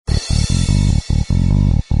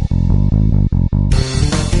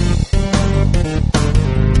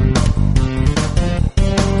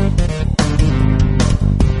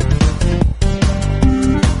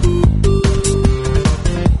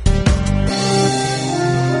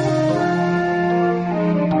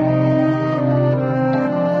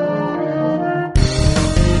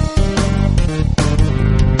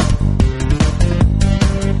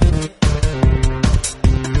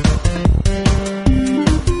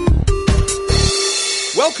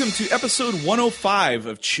Welcome to episode 105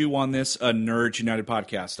 of Chew on This, a Nerds United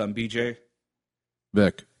podcast. I'm BJ.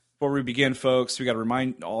 Vic. Before we begin, folks, we got to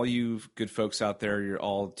remind all you good folks out there, you're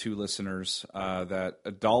all two listeners, that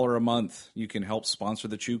 $1 a month you can help sponsor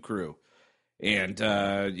the Chew Crew. And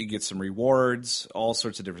you get some rewards, all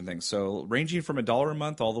sorts of different things. So ranging from $1 a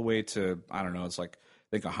month all the way to, I don't know, it's like I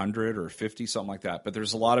think 100 or 50, something like that. But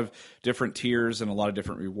there's a lot of different tiers and a lot of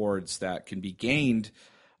different rewards that can be gained,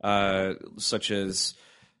 such as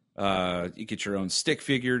you get your own stick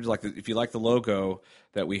figure. Like if you like the logo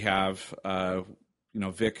that we have,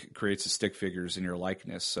 Vic creates the stick figures in your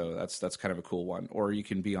likeness. So that's kind of a cool one. Or you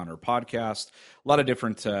can be on our podcast. A lot of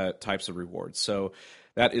different types of rewards. So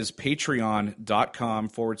that is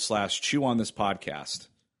patreon.com/chew on this podcast.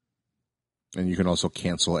 And you can also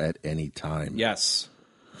cancel at any time. Yes.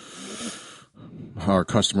 Our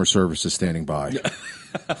customer service is standing by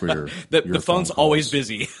for your the phone's always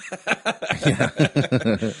busy.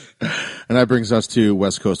 And that brings us to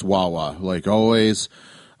West Coast Wawa. Like always,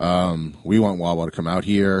 we want Wawa to come out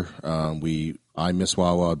here. I miss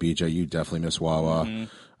Wawa. BJ, you definitely miss Wawa.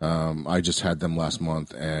 Mm-hmm. I just had them last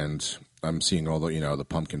month, and I'm seeing all the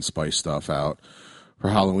pumpkin spice stuff out for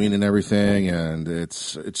Halloween and everything, and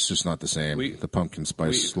it's just not the same. The pumpkin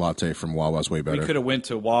spice latte from Wawa's way better. We could have went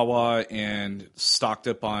to Wawa and stocked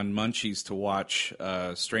up on munchies to watch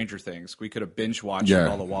Stranger Things. We could have binge watched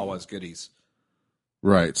all the Wawa's goodies.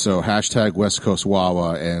 Right. So hashtag West Coast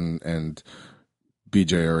Wawa, and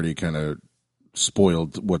BJ already kind of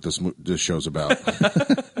spoiled what this show's about.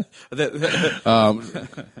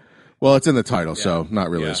 Well, it's in the title, so not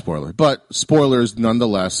really a spoiler. But spoilers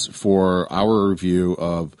nonetheless for our review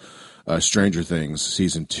of Stranger Things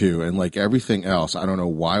Season 2. And like everything else, I don't know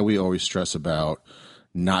why we always stress about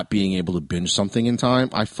not being able to binge something in time.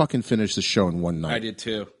 I fucking finished the show in one night. I did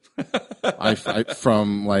too. I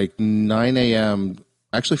from like 9 a.m.,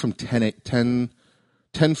 actually from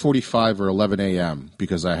 10:45 or 11 a.m.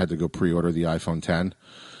 because I had to go pre-order the iPhone 10.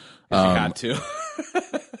 You had to.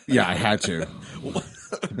 Yeah, I had to.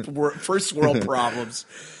 First world problems.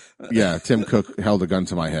 Yeah, Tim Cook held a gun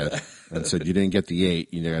to my head and said, "You didn't get the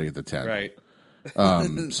 8, you got to get the 10." Right.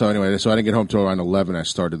 So anyway, I didn't get home till around 11. I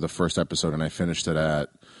started the first episode and I finished it at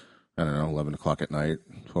 11 o'clock at night,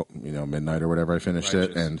 midnight or whatever. I finished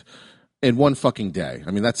it, and in one fucking day.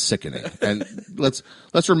 I mean, that's sickening. And let's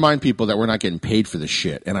remind people that we're not getting paid for this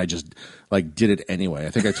shit. And I just did it anyway. I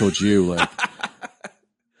think I told you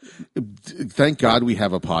thank God we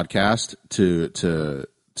have a podcast to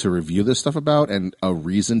review this stuff about and a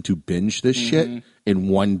reason to binge this shit in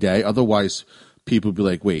one day. Otherwise, people would be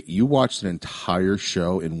like, "Wait, you watched an entire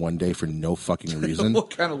show in one day for no fucking reason?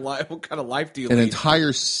 What kind of life do you lead? An lead?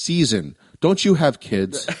 Entire season. Don't you have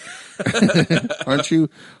kids? Aren't you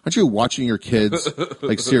watching your kids?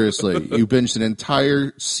 Like seriously, you binged an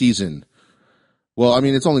entire season." Well, I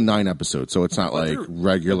mean, it's only 9 episodes, so it's not like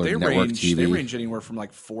regular network TV. They range anywhere from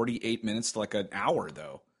like 48 minutes to like an hour,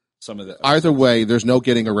 though. Some of the either way, there's no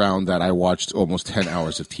getting around that. I watched almost 10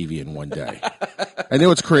 hours of TV in one day. And you know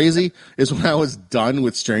what's crazy is when I was done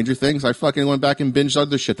with Stranger Things, I fucking went back and binged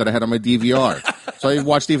other shit that I had on my DVR. So I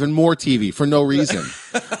watched even more TV for no reason.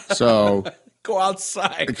 So go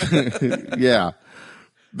outside. Yeah.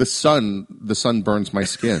 The sun burns my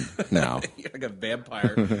skin now. You're like a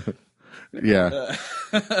vampire. Yeah.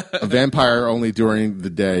 A vampire only during the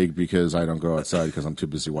day because I don't go outside because I'm too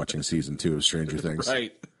busy watching season 2 of Stranger Things.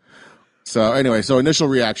 Right. So anyway, initial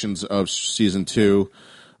reactions of season 2.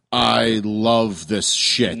 I love this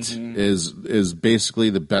shit is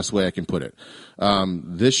basically the best way I can put it.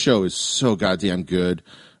 This show is so goddamn good.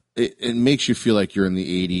 It makes you feel like you're in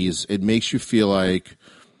the 80s. It makes you feel like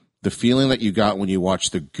the feeling that you got when you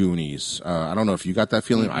watched The Goonies. I don't know if you got that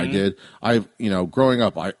feeling. I did. Growing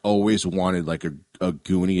up, I always wanted like a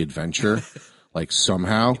Goonie adventure, like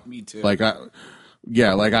somehow. Me too.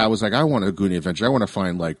 I was like, I want a Goonie adventure. I want to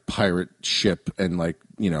find like pirate ship and like,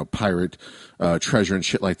 pirate treasure and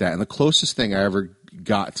shit like that. And the closest thing I ever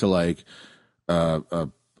got to like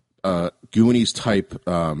Goonies type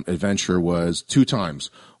adventure was 2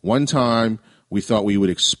 times. One time, we thought we would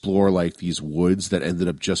explore like these woods that ended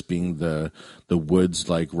up just being the woods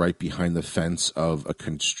like right behind the fence of a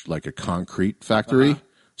concrete factory.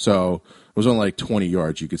 So it was only like 20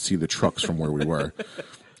 yards. You could see the trucks from where we were.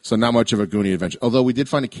 So not much of a Goonie adventure. Although we did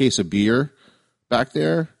find a case of beer back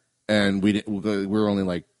there, and we were only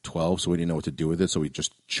like 12, so we didn't know what to do with it. So we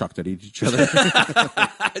just chucked it at each other.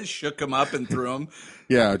 Shook them up and threw them.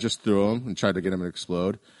 Yeah, just threw them and tried to get them to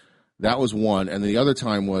explode. That was one. And the other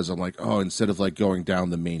time was I'm like, instead of like going down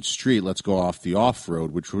the main street, let's go off the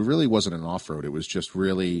off-road, which really wasn't an off-road. It was just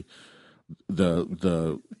really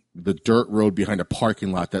the the dirt road behind a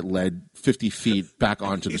parking lot that led 50 feet back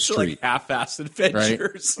onto the street. Like half-assed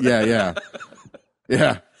adventures. Right?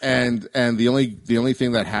 Yeah. And the only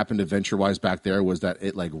thing that happened adventure-wise back there was that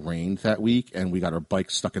it like rained that week, and we got our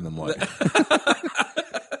bike stuck in the mud.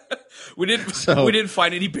 We didn't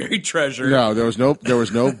find any buried treasure. No, there was no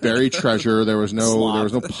buried treasure. There was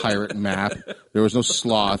no pirate map. There was no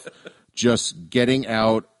sloth. Just getting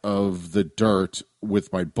out of the dirt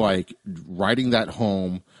with my bike, riding that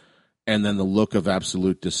home, and then the look of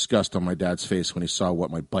absolute disgust on my dad's face when he saw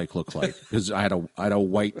what my bike looked like, because I had a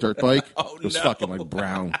white dirt bike. It was fucking like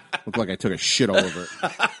brown. Looked like I took a shit all over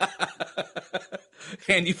it.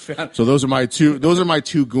 And you found those are my two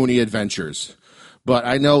Goonie adventures. But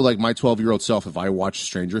I know, like, my 12-year-old self, if I watched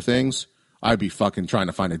Stranger Things, I'd be fucking trying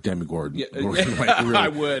to find a demigod. Yeah, like, really, I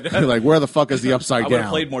would. Like, where the fuck is the Upside I would Down?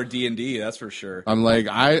 have played more D&D, that's for sure. I'm like,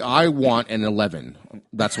 I want an 11.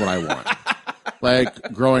 That's what I want.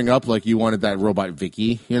 Like, growing up, like, you wanted that robot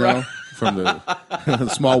Vicky, from the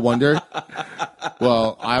Small Wonder.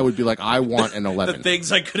 Well, I would be like, I want an 11. The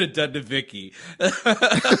things I could have done to Vicky.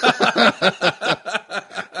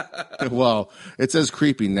 Well, it's as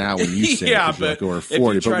creepy now when you say it, but like, or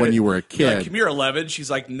 40, but when you were a kid. Like, come here, 11. She's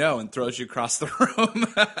like, no, and throws you across the room.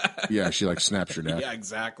 Yeah, she like snaps your neck. Yeah,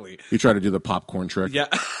 exactly. You try to do the popcorn trick. Yeah.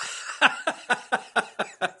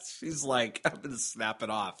 She's like, I'm going to snap it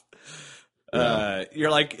off. Yeah.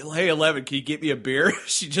 You're like, hey, 11, can you get me a beer?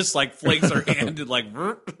 She just like flings her hand and like.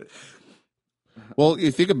 Well,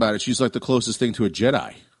 you think about it, she's like the closest thing to a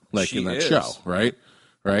Jedi, like she in that is. show, right?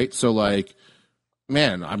 Right? So, like,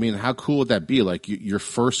 man, I mean, how cool would that be? Like, your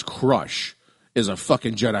first crush is a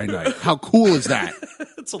fucking Jedi Knight. How cool is that?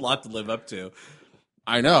 It's a lot to live up to.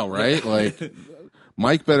 I know, right? Like,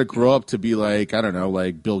 Mike better grow up to be like, I don't know,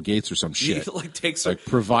 like Bill Gates or some shit. He like takes her, like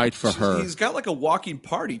provide for her. He's got like a walking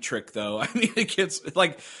party trick, though. I mean, it gets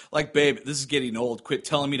like, babe, this is getting old. Quit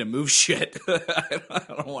telling me to move shit. I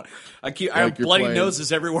don't want. I have bloody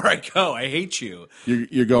noses everywhere I go. I hate you.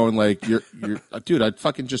 You're going like you're dude. I'd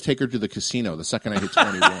fucking just take her to the casino the second I hit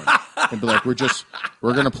 21 and be like,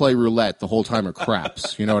 we're gonna play roulette the whole time, or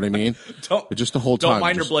craps. You know what I mean? Just the whole time. Don't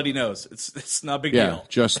mind her bloody nose. It's not a big deal.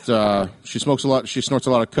 Just she smokes a lot. She snorts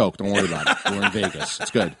a lot of coke. Don't worry about it. We're in Vegas.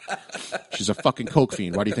 It's good. She's a fucking coke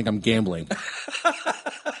fiend. Why do you think I'm gambling?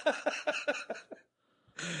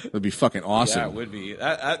 That'd be fucking awesome. Yeah, it would be.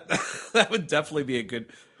 That would definitely be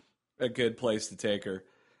a good place to take her.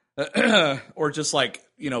 Or just like,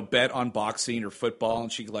 bet on boxing or football,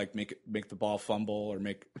 and she could like make the ball fumble or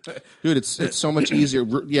make. Dude, it's so much easier.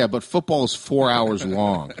 Yeah, but football is 4 hours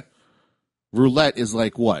long. Roulette is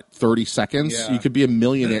like what, 30 seconds? Yeah. You could be a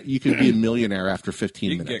millionaire. You could be a millionaire after 15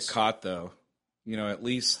 minutes. You can get caught though. At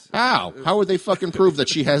least. How would they fucking prove that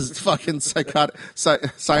she has fucking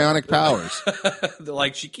psionic powers? They're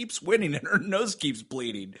like, she keeps winning and her nose keeps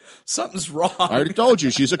bleeding. Something's wrong. I already told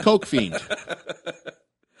you, she's a coke fiend.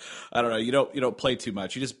 I don't know. You don't play too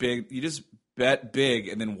much. You just bet big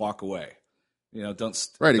and then walk away. Don't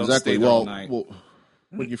right, don't exactly. Stay there all night. Well,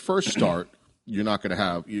 when you first start, you're not going to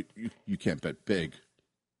have you can't bet big.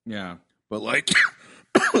 Yeah, but like,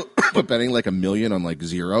 but betting like $1 million on like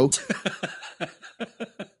zero.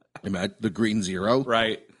 Imagine the green zero.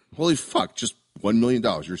 Right. Holy fuck! Just $1 million.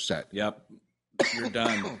 You're set. Yep. You're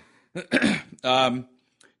done.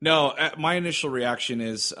 No, my initial reaction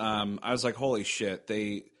is I was like, holy shit!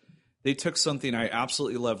 They took something I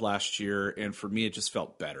absolutely loved last year, and for me, it just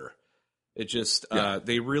felt better. It just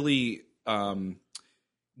they really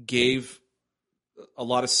gave a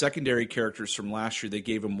lot of secondary characters from last year. They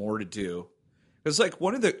gave them more to do. It's like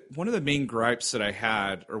one of the main gripes that I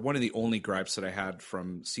had, or one of the only gripes that I had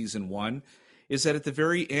from season 1, is that at the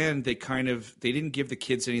very end they didn't give the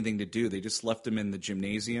kids anything to do. They just left them in the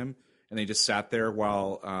gymnasium and they just sat there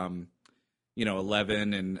while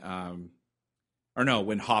 11 and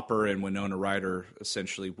when Hopper and Winona Ryder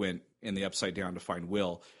essentially went in the Upside Down to find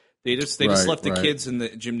Will. They just left the kids in the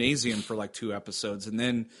gymnasium for like 2 episodes, and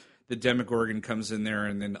then the Demogorgon comes in there,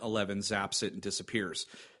 and then 11 zaps it and disappears.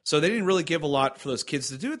 So they didn't really give a lot for those kids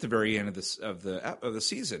to do at the very end of the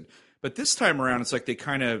season. But this time around, it's like they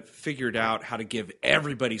kind of figured out how to give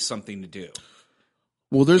everybody something to do.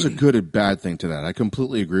 Well, there's a good and bad thing to that. I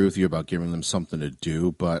completely agree with you about giving them something to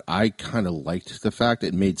do, but I kind of liked the fact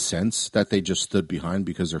it made sense that they just stood behind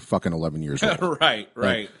because they're fucking 11 years old. Right.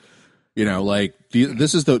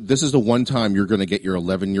 This is the one time you're going to get your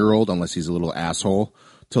 11-year-old, unless he's a little asshole,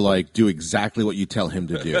 to like do exactly what you tell him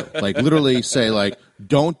to do. Like literally say like,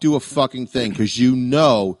 don't do a fucking thing, because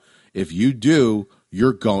if you do,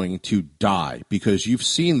 you're going to die because you've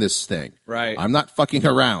seen this thing. Right. I'm not fucking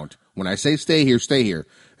around. When I say stay here, stay here.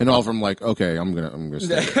 And all of them like, okay, I'm gonna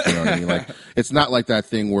stay. You know what I mean? Like, it's not like that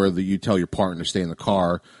thing where you tell your partner to stay in the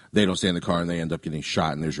car, they don't stay in the car, and they end up getting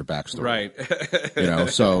shot, and there's your backstory. Right. You know,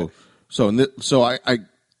 so I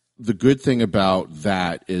the good thing about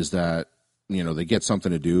that is that, you know, they get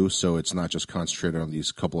something to do, so it's not just concentrated on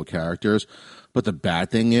these couple of characters. But the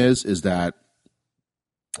bad thing is that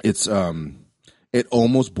it's it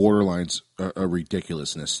almost borderlines a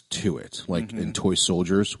ridiculousness to it, like in Toy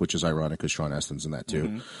Soldiers, which is ironic because Sean Astin's in that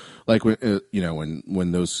too. Like when you know,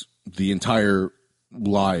 when the entire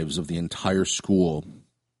lives of the entire school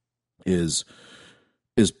is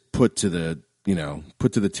put to the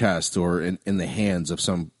test or in the hands of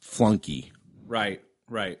some flunky, Right.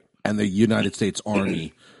 and the United States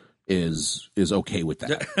Army is okay with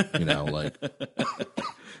that, you know, like.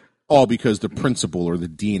 All because the principal or the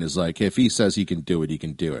dean is like, if he says he can do it, he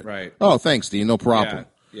can do it. Right. Oh, thanks, Dean. No problem.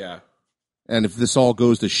 Yeah. And if this all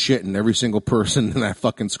goes to shit and every single person in that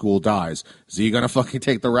fucking school dies, is he going to fucking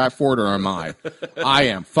take the rap for it or am I? I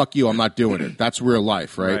am. Fuck you. I'm not doing it. That's real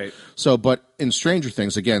life, right? So, but in Stranger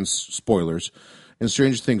Things, again, spoilers, in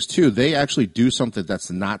Stranger Things 2, they actually do something that's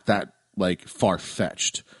not that, like,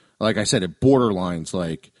 far-fetched. Like I said, it borderlines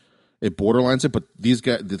it, but these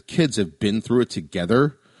guys, the kids have been through it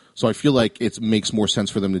together. So I feel like it makes more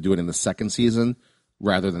sense for them to do it in the second season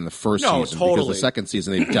rather than the first season. Totally. Because the second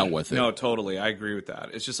season they've dealt with it. No, totally. I agree with that.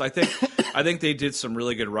 It's just I think they did some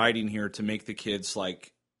really good writing here to make the kids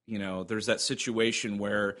like, you know, there's that situation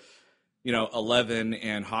where, you know, 11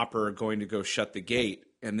 and Hopper are going to go shut the gate,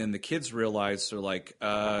 and then the kids realize they're like,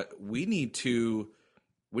 we need to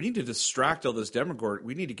distract all those Demogorgon.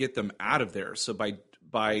 We need to get them out of there. So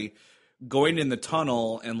by going in the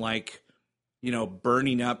tunnel and like, you know,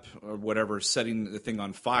 burning up or whatever, setting the thing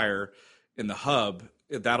on fire in the hub,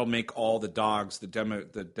 that'll make all the dogs, the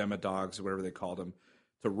demo dogs or whatever they called them,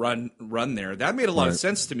 to run there. That made a lot of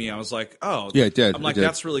sense to me. I was like, oh, yeah, it did. I'm like,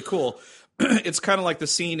 that's really cool. It's kind of like the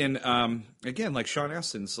scene in, again, like Sean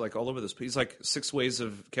Astin's like all over this. He's like 6 ways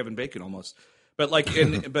of Kevin Bacon almost. But like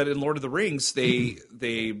in Lord of the Rings,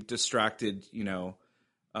 they distracted, you know,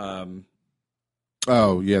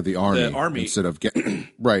 oh yeah, the army. Instead of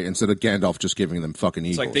Gandalf just giving them fucking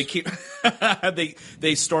eagles. It's like they keep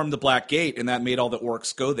they stormed the Black Gate, and that made all the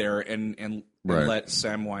orcs go there and let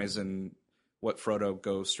Samwise and Frodo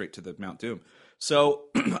go straight to the Mount Doom. So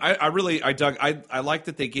I dug. I like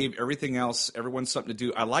that they gave everyone something to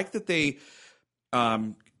do. I like that they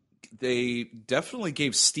definitely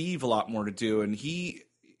gave Steve a lot more to do, and he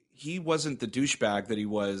wasn't the douchebag that he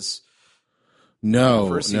was.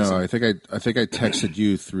 No. I think I texted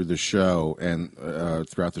you through the show and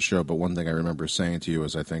throughout the show. But one thing I remember saying to you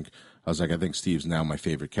is I think Steve's now my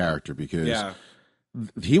favorite character because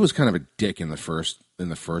he was kind of a dick in the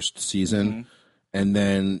first season, and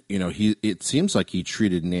then you know it seems like he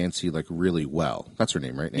treated Nancy like really well. That's her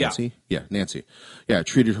name, right? Nancy. Yeah, Nancy. Yeah,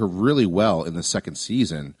 treated her really well in the second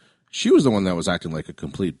season. She was the one that was acting like a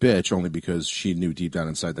complete bitch, only because she knew deep down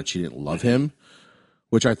inside that she didn't love him.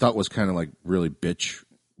 Which I thought was kind of like really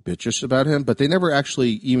bitchish about him, but they never actually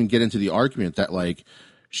even get into the argument that like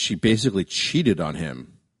she basically cheated on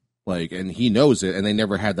him, like, and he knows it, and they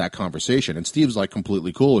never had that conversation. And Steve's like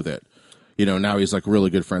completely cool with it, you know. Now he's like really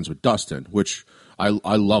good friends with Dustin, which I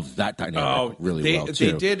love that dynamic really well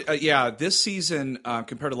too. They did, this season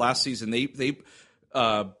compared to last season, they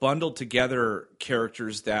bundled together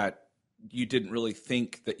characters that you didn't really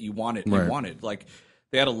think that you wanted. Right. You wanted like.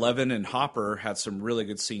 They had 11 and Hopper had some really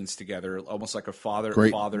good scenes together, almost like a father.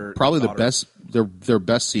 Probably the best. Their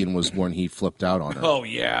best scene was when he flipped out on her. Oh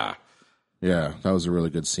yeah, that was a really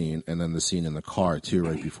good scene. And then the scene in the car too,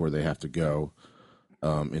 right before they have to go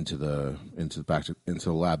into the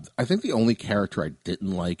lab. I think the only character I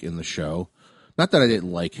didn't like in the show, not that I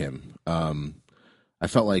didn't like him, I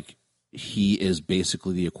felt like he is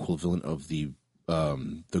basically the equivalent of the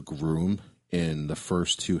groom in the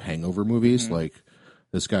first 2 Hangover movies, like.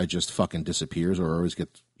 This guy just fucking disappears or always get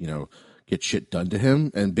shit done to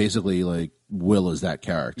him. And basically, like, Will is that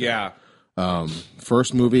character. Yeah.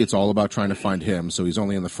 First movie, it's all about trying to find him. So he's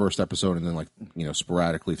only in the first episode and then, like, you know,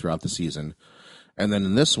 sporadically throughout the season. And then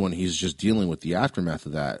in this one, he's just dealing with the aftermath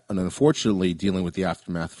of that. And unfortunately, dealing with the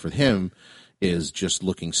aftermath for him is just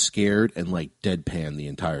looking scared and, like, deadpan the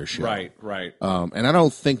entire show. Right. And I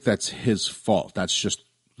don't think that's his fault. That's just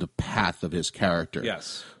the path of his character.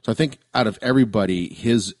 Yes. So I think out of everybody,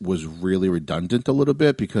 his was really redundant a little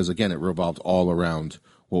bit because, again, it revolved all around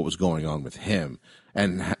what was going on with him.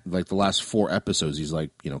 And like the last 4 episodes, he's like,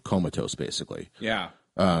 you know, comatose basically. Yeah.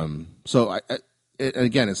 So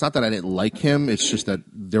again, it's not that I didn't like him. It's just that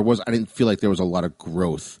I didn't feel like there was a lot of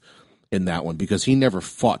growth in that one because he never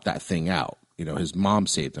fought that thing out. his mom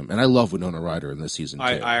saved him. And I love Winona Ryder in this season too.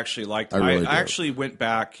 I actually liked it. really I do. actually went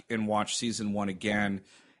back and watched season 1 again,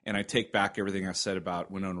 and I take back everything I said about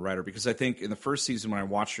Winona Ryder, because I think in the first season when I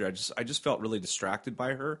watched her, I just felt really distracted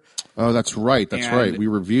by her. Oh, that's right. That's And- right. We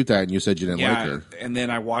reviewed that, and you said you didn't like her. And then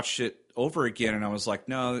I watched it over again, and I was like,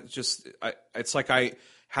 no, it's like I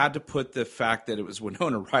had to put the fact that it was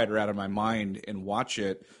Winona Ryder out of my mind and watch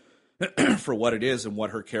it for what it is and what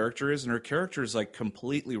her character is. And her character is like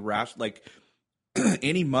completely like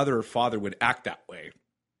any mother or father would act that way.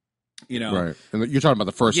 Right. And you're talking about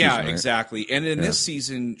the first season, right? Exactly. And in this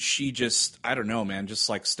season, she just, I don't know, man, just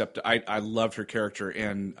like I loved her character.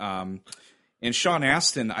 And Sean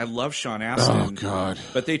Astin, I love Sean Astin. Oh God!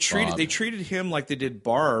 But they treated him like they did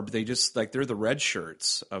Barb. They just like they're the red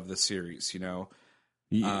shirts of the series,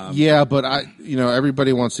 Yeah, but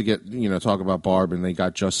everybody wants to get talk about Barb, and they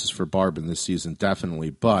got justice for Barb in this season, definitely.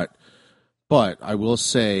 But I will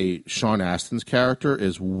say Sean Astin's character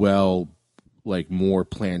is more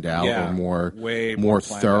planned out, or more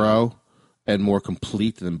thorough and more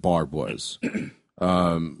complete than Barb was.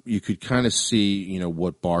 You could kind of see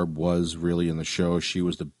what Barb was really in the show. She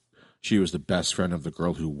was the best friend of the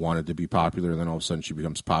girl who wanted to be popular, and then all of a sudden she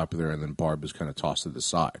becomes popular, and then Barb is kind of tossed to the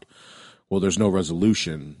side. Well, there's no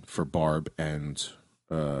resolution for Barb and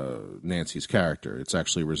Nancy's character. It's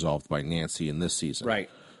actually resolved by Nancy in this season. Right.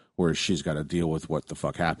 Where she's got to deal with what the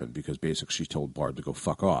fuck happened, because basically she told Barb to go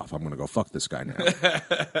fuck off. I'm going to go fuck this guy now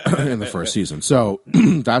in the first season. So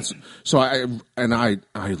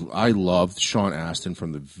I loved Sean Astin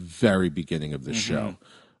from the very beginning of this show.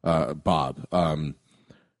 Bob.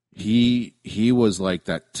 He was like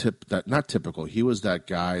that not typical. He was that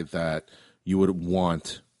guy that you would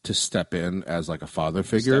want to step in as like a father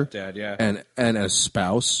figure, stepdad, yeah, and a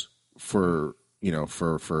spouse for a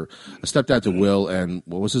stepdad to Will, and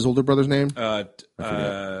what was his older brother's name? Oh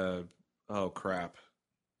crap,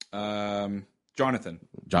 Jonathan,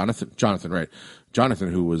 right?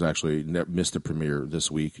 Jonathan, who was actually missed the premiere this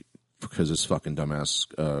week because his fucking dumbass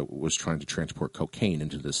was trying to transport cocaine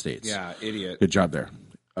into the States. Yeah, idiot. Good job there.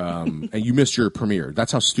 And you missed your premiere.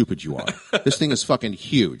 That's how stupid you are. This thing is fucking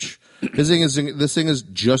huge. This thing is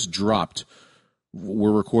just dropped.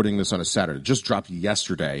 We're recording this on a Saturday. Just dropped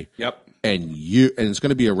yesterday. Yep. And it's going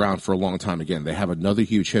to be around for a long time again. They have another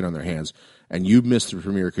huge hit on their hands, and you missed the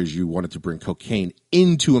premiere because you wanted to bring cocaine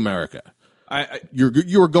into America.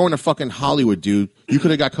 You were going to fucking Hollywood, dude. You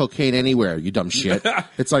could have got cocaine anywhere, you dumb shit.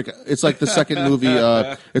 It's like the second movie.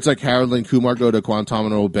 It's like Harold and Kumar go to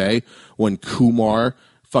Guantanamo Bay when Kumar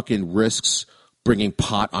fucking risks bringing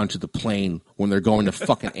pot onto the plane when they're going to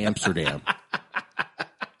fucking Amsterdam.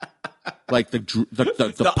 Like the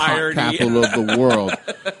pot irony. capital of the world.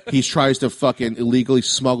 He tries to fucking illegally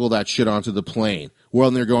smuggle that shit onto the plane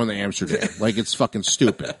when they're going to Amsterdam. Like, it's fucking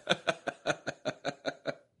stupid.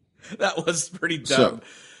 That was pretty dumb.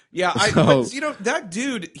 But, that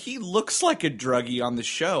dude, he looks like a druggie on the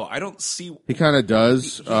show. I don't see. He kind of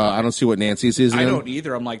does. I don't see what Nancy's is. I don't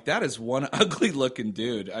either. I'm like, that is one ugly looking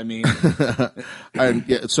dude. I mean,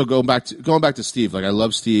 so going back to Steve. Like, I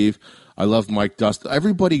love Steve. I love Mike Dust.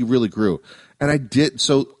 Everybody really grew, and I did.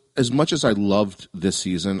 So as much as I loved this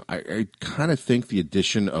season, I kind of think the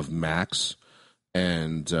addition of Max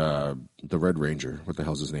and the Red Ranger. What the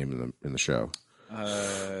hell's his name in the show?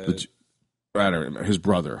 I don't know, his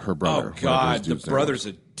brother, her brother. Oh God, the brother's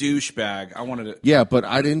a douchebag. I wanted to. Yeah, but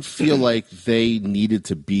I didn't feel like they needed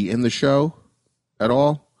to be in the show at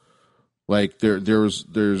all. Like there's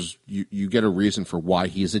you get a reason for why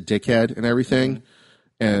he's a dickhead and everything. Mm-hmm.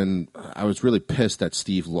 And I was really pissed that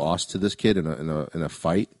Steve lost to this kid in a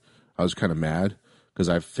fight. I was kind of mad because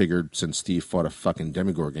I figured since Steve fought a fucking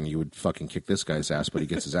Demogorgon, he would fucking kick this guy's ass, but he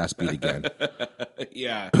gets his ass beat again.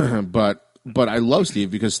 Yeah. But I love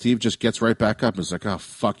Steve because Steve just gets right back up and is like, oh,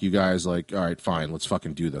 fuck you guys. Like, all right, fine, let's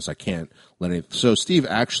fucking do this. I can't let it. So Steve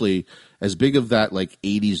actually, as big of that like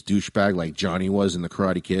 80s douchebag like Johnny was in The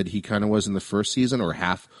Karate Kid, he kind of was in the first season or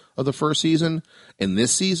half of the first season. In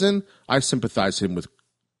this season, I sympathize him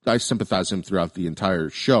throughout the entire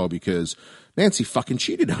show because Nancy fucking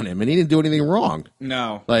cheated on him and he didn't do anything wrong.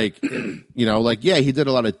 No. Like, yeah, he did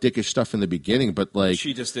a lot of dickish stuff in the beginning, but like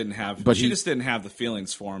she just didn't have just didn't have the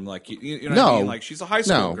feelings for him. Like, you know what I mean? Like, she's a high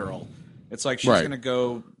school girl. It's like she's going to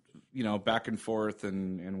go, back and forth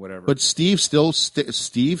and whatever. But Steve still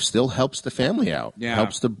helps the family out. Yeah.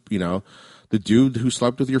 Helps the dude who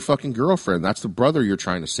slept with your fucking girlfriend. That's the brother you're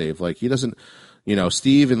trying to save. Like, he doesn't,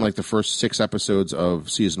 Steve in like the first 6 episodes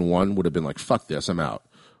of season 1 would have been like, fuck this, I'm out.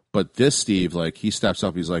 But this Steve, like, he steps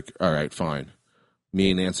up. He's like, all right, fine.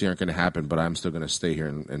 me and Nancy aren't going to happen, but I'm still going to stay here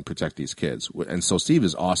and protect these kids. And so Steve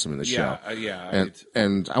is awesome in the show.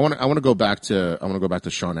 And I want to go back to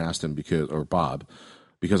Sean Astin or Bob,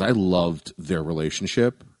 because I loved their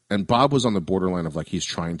relationship. And Bob was on the borderline of like he's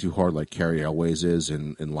trying too hard, like Carrie Elways is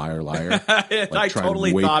in Liar Liar. Like, I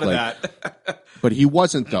totally thought of that. But he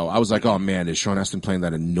wasn't, though. I was like, oh man, is Sean Astin playing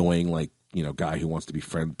that annoying guy who wants to be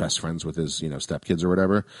best friends with his stepkids or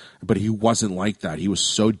whatever? But he wasn't like that. He was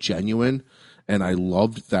so genuine, and I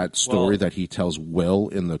loved that story that he tells Will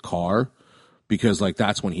in the car, because like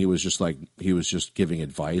that's when he was just giving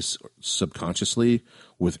advice subconsciously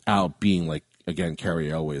without being like, again, Carrie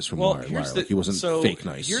Elways from Liar Liar. Like, he wasn't fake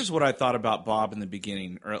nice. Here's what I thought about Bob in the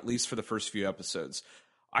beginning, or at least for the first few episodes.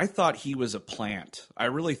 I thought he was a plant. I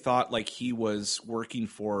really thought like he was working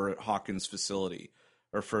for Hawkins' facility,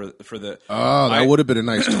 or for the. Oh, that would have been a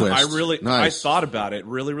nice twist. I thought about it,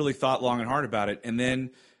 really thought long and hard about it, and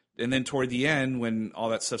then toward the end, when all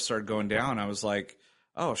that stuff started going down, I was like,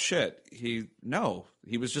 oh shit, he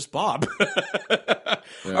was just Bob.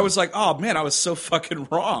 I was like, oh man, I was so fucking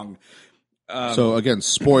wrong. So again,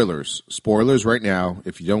 spoilers right now.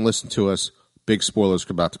 If you don't listen to us, big spoilers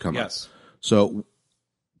are about to come up. So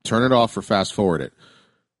turn it off or fast forward it.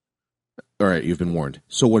 All right, you've been warned.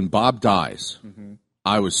 So when Bob dies,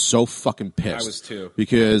 I was so fucking pissed. I was too.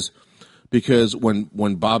 Because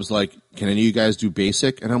when Bob's like, can any of you guys do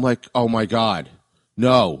basic? And I'm like, oh my God,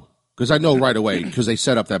 no. Because I know right away, because they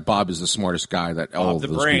set up that Bob is the smartest guy that all of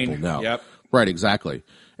those people know. Yep. Right, exactly.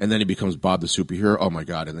 And then he becomes Bob the superhero. Oh my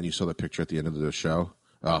God! And then you saw the picture at the end of the show.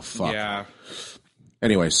 Oh fuck. Yeah.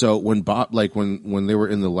 Anyway, so when Bob, like when they were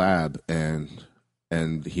in the lab and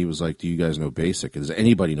he was like, "Do you guys know basic? Does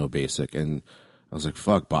anybody know basic?" And I was like,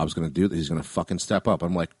 "Fuck, Bob's gonna do this. He's gonna fucking step up."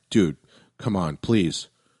 I'm like, "Dude, come on, please."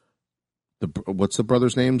 What's the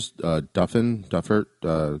brothers' names? Duffing,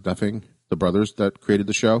 the brothers that created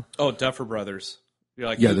the show. Oh, Duffer Brothers. You're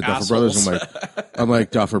like, yeah, the assholes. Duffer Brothers. I'm like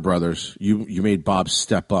Duffer Brothers. You made Bob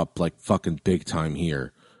step up like fucking big time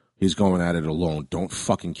here. He's going at it alone. Don't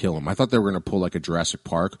fucking kill him. I thought they were going to pull like a Jurassic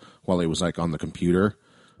Park while he was like on the computer.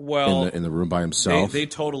 Well, in the room by himself. They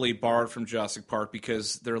totally borrowed from Jurassic Park,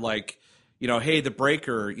 because they're like, hey, the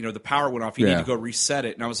breaker, the power went off. You need to go reset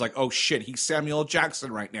it. And I was like, oh shit, he's Samuel L.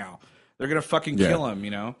 Jackson right now. They're gonna fucking kill him.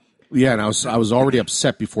 Yeah, and I was already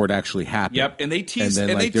upset before it actually happened. Yep, and they teased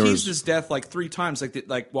his death like 3 times,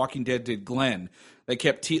 like Walking Dead did Glenn. They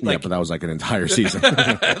kept but that was like an entire season.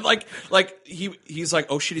 He's like,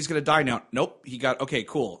 oh shit, he's gonna die now. Nope, he got okay,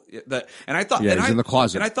 cool. And I thought, he's in the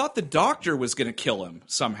closet. And I thought the doctor was gonna kill him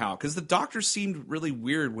somehow, because the doctor seemed really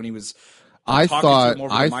weird when he was. I thought to him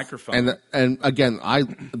over the microphone. And again,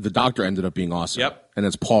 the doctor ended up being awesome. Yep, and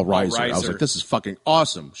it's Paul Reiser. I was like, this is fucking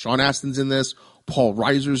awesome. Sean Astin's in this. Paul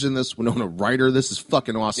Reiser's in this. Winona Ryder. This is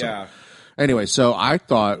fucking awesome. Yeah. Anyway, so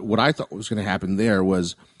what I thought was going to happen there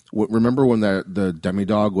was, remember when the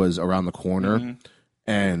demidog was around the corner,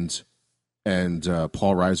 and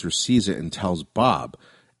Paul Reiser sees it and tells Bob,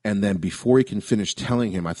 and then before he can finish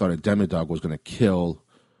telling him, I thought a demidog was going to kill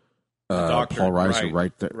Paul Reiser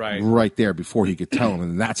right there before he could tell him,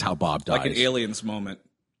 and that's how Bob dies. Like an Aliens moment.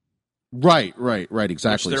 Right,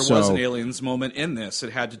 exactly. Which there was an Aliens moment in this.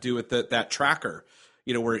 It had to do with that tracker,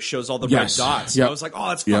 where it shows all the red dots. Yep. I was like, oh,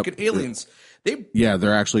 that's fucking Aliens.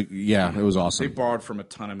 They're actually, it was awesome. They borrowed from a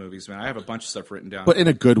ton of movies, man. I have a bunch of stuff written down. But in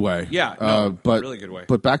a good way. Yeah, really good way.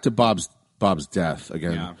 But back to Bob's death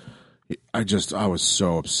again. Yeah. I was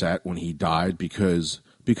so upset when he died because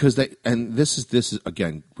this is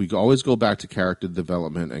again, we always go back to character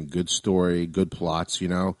development and good story, good plots,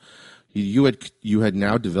 You had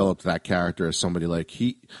now developed that character as somebody like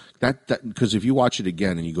because if you watch it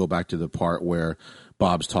again and you go back to the part where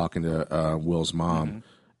Bob's talking to Will's mom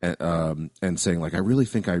and saying like, I really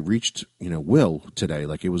think I reached Will today,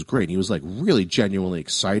 like it was great. And he was like really genuinely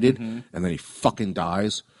excited, and then he fucking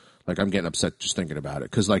dies. Like I'm getting upset just thinking about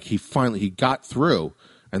it, because like he got through,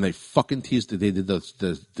 and they fucking teased it. They did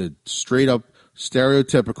the straight up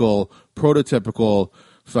stereotypical prototypical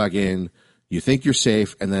fucking. You think you're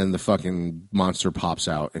safe, and then the fucking monster pops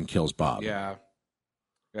out and kills Bob. Yeah.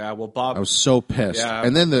 Well, Bob. I was so pissed. Yeah.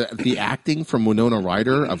 And then the acting from Winona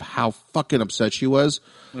Ryder of how fucking upset she was.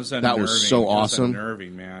 That was so awesome. It was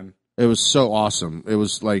unnerving, man. It was so awesome. It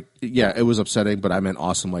was like, it was upsetting, but I meant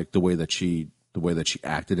awesome, like the way that she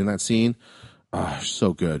acted in that scene.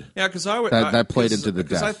 So good. Yeah, because that played into the death.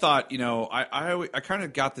 Because I thought, I kind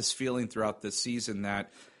of got this feeling throughout this season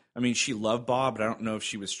that. I mean, she loved Bob, but I don't know if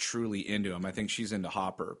she was truly into him. I think she's into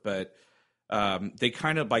Hopper. But they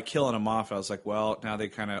kind of, by killing him off, I was like, well, now they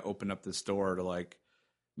kind of opened up this door to, like,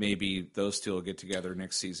 maybe those two will get together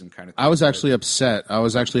next season kind of thing. I was actually upset.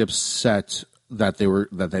 that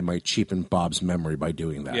they might cheapen Bob's memory by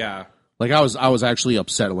doing that. Yeah. Like I was actually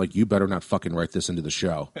upset. Like, you better not fucking write this into the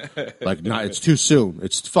show. Like, not, it's too soon.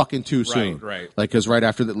 It's fucking too soon. Right. Like, because right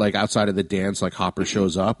after that, like outside of the dance, like Hopper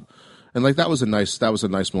shows up, and like that was a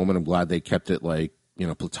nice moment. I'm glad they kept it like, you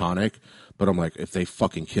know, platonic. But I'm like, if they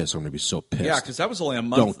fucking kiss, I'm gonna be so pissed. Yeah, because that was only a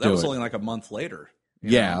month. That was only like a month later.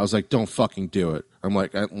 Yeah, I was like, don't fucking do it. I'm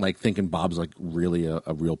like thinking Bob's like really a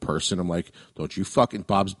real person. I'm like, don't you fucking,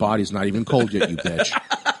 Bob's body's not even cold yet, you bitch.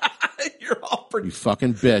 You're all pretty. You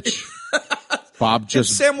fucking bitch. Bob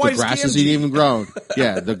just, the Samwise grass Gamgee. hasn't even grown.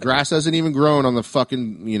 Yeah, the grass hasn't even grown on the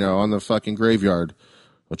fucking, you know, on the fucking graveyard.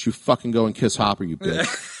 Don't you fucking go and kiss Hopper, you bitch.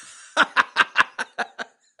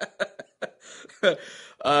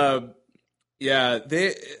 Yeah,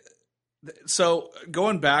 so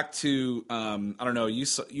going back to I don't know,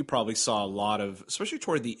 you probably saw a lot of, especially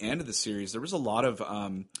toward the end of the series, there was a lot of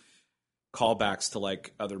callbacks to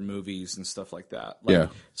like other movies and stuff like that. Like, Yeah.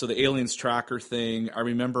 So the aliens tracker thing, I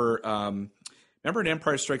remember in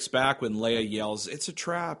Empire Strikes Back when Leia yells, "It's a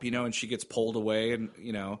trap," you know, and she gets pulled away, and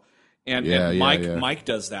you know, and Mike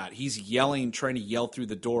does that. He's yelling, trying to yell through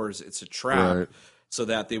the doors, "It's a trap," Right. so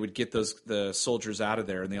that they would get the soldiers out of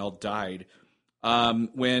there, and they all died.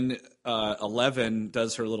 When 11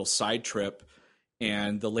 does her little side trip,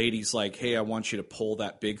 and the lady's like, "Hey, I want you to pull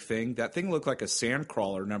that big thing." That thing looked like a sand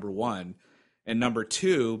crawler, number one, and number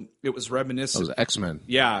two, it was reminiscent. That was X-Men.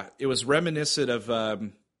 Yeah, it was reminiscent of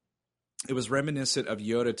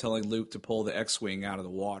Yoda telling Luke to pull the X-wing out of the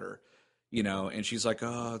water, you know, and she's like,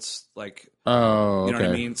 "Oh, it's like." Oh, You know okay.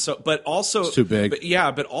 what I mean? So, but also It's too big.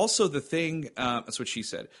 but also the thing. That's what she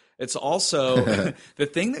said. It's also the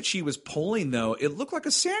thing that she was pulling, though. It looked like a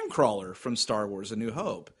sandcrawler from Star Wars: A New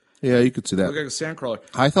Hope. Yeah, you could see It looked that. like a sandcrawler.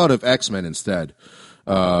 I thought of X-Men instead.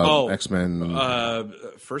 X-Men.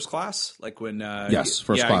 First Class, like when Yes,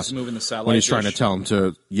 First Class. he's moving the satellite. When he's trying to dish. tell him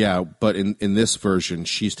to, yeah, but in this version,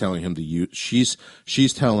 she's telling him to use.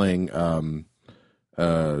 She's telling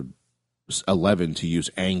 11 to use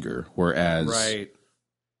anger, whereas Right.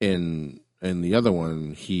 in the other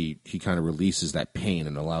one, he kind of releases that pain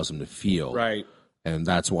and allows him to feel. Right. And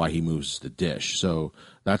that's why he moves the dish. So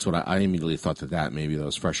that's what I immediately thought that maybe that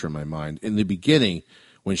was fresher in my mind. In the beginning,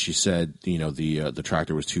 when she said, you know, the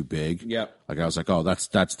tractor was too big, Yep. like I was like, oh, that's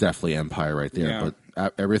definitely Empire right there. Yeah.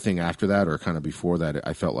 But everything after that, or kind of before that,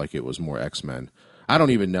 I felt like it was more X-Men. I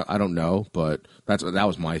don't know, but that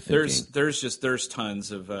was my thinking. There's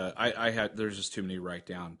tons of there's just too many to write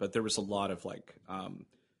down, but there was a lot of like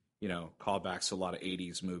you know, callbacks to a lot of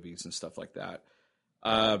 80s movies and stuff like that.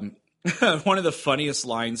 One of the funniest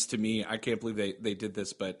lines to me, I can't believe they did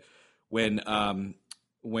this, but when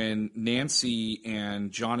Nancy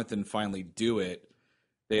and Jonathan finally do it,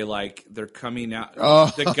 they're coming out. Oh.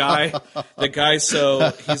 The guy.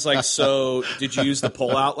 So he's like, "So did you use the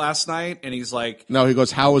pullout last night?" And he's like, No, he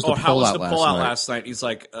goes, how was the how was pullout the last pullout night? last night? He's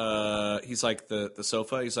like, the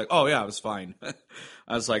sofa. He's like, "Oh yeah, it was fine."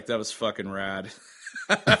 I was like, that was fucking rad.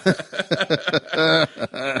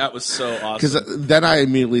 That was so Because awesome. then I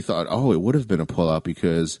immediately thought, oh, it would have been a pullout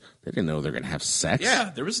because they didn't know they're going to have sex. Yeah,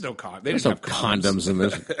 there was no they There's didn't no have condoms in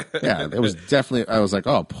this. Yeah, it was definitely. I was like,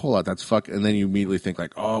 oh, pull out. That's fuck. And then you immediately think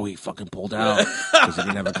like, oh, he fucking pulled out because he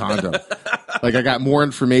didn't have a condom. Like I got more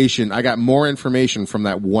information from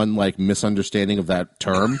that one like misunderstanding of that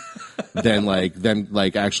term than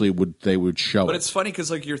actually they would show But it. it's funny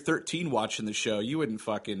because like you're 13 watching the show, you wouldn't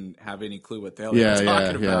fucking have any clue what the hell Yeah, you're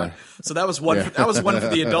talking yeah, about. yeah. So that was one. That was one for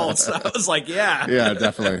the adults. I was like, yeah, Yeah,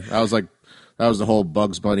 definitely. I was like, that was the whole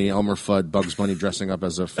Bugs Bunny, Elmer Fudd, Bugs Bunny dressing up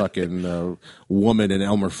as a fucking woman and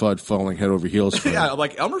Elmer Fudd falling head over heels for him. yeah. I'm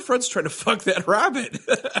like Elmer Fudd's trying to fuck that rabbit.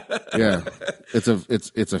 Yeah, it's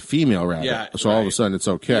a female rabbit, Yeah, so all of a right. sudden it's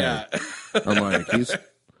okay. Yeah. I'm like,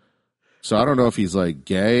 so I don't know if he's like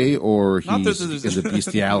gay or Not that he's there's- into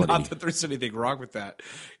bestiality. Not that there's anything wrong with that.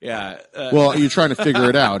 Yeah. Well, you're trying to figure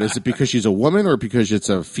it out. Is it because she's a woman or because it's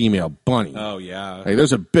a female bunny? Oh yeah. Like,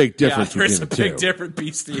 there's a big Yeah, difference there's a between big the two. different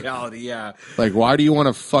bestiality. Yeah. Like, why do you want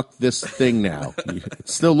to fuck this thing now? It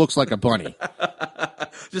still looks like a bunny.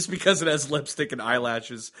 Just because it has lipstick and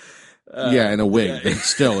eyelashes. Yeah, and a wig. It's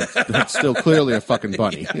still clearly a fucking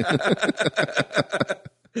bunny.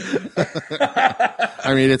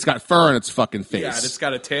 I mean, it's got fur on its fucking face. Yeah, and it's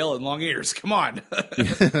got a tail and long ears. Come on.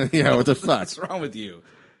 Yeah, what the fuck? What's wrong with you?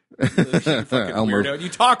 You fucking weirdo. You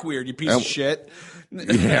talk weird, you piece of shit.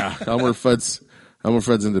 Yeah, Elmer Fudd's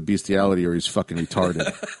into bestiality or he's fucking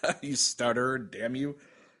retarded. You stutter, damn you.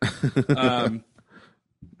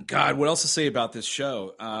 God, what else to say about this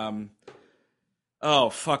show? Oh,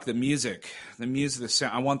 fuck, the music. The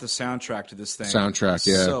sound. I want the soundtrack to this thing. Soundtrack,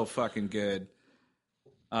 yeah. So fucking good.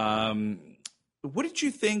 what did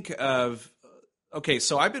you think of? Okay,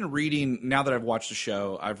 so I've been reading now that I've watched the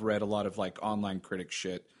show. I've read a lot of like online critic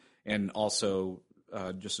shit and also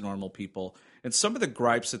just normal people. And some of the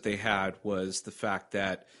gripes that they had was the fact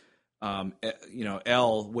that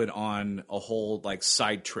Elle went on a whole like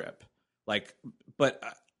side trip, like, but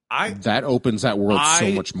that opens that world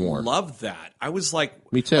so much more. Loved that. I was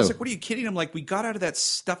like, me too. I was like, what are you kidding? I'm like, we got out of that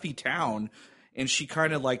stuffy town, and she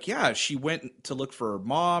kind of like, yeah, she went to look for her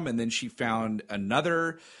mom, and then she found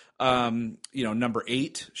another, number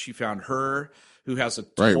 8. She found her, who has a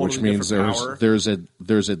totally which means power. there's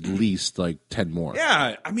at least like 10 more.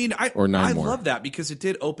 Yeah, I mean, I more. love that because it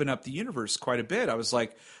did open up the universe quite a bit. I was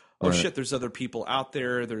like, oh shit, there's other people out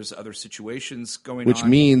there. There's other situations going on. Which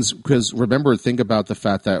means, because remember, think about the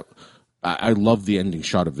fact that I love the ending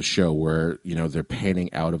shot of the show where, they're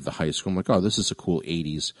panning out of the high school. I'm like, oh, this is a cool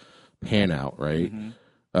 80s pan out, right?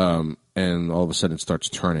 Mm-hmm. And all of a sudden it starts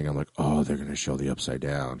turning. I'm like, oh, they're going to show the Upside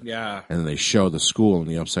Down. Yeah. And then they show the school and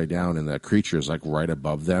the Upside Down, and that creature is like right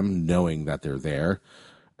above them, knowing that they're there.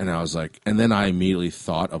 And I was like, and then I immediately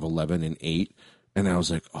thought of 11 and 8. And I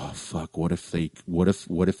was like, oh fuck, what if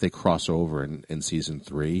they cross over in season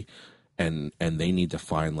 3 and they need to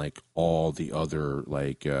find like all the other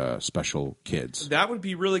like special kids? That would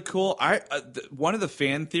be really cool. One of the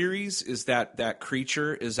fan theories is that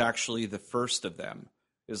creature is actually the first of them.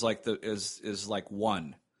 Is like is like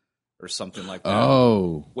 1 or something like that.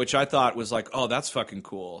 Oh, which I thought was like, oh, that's fucking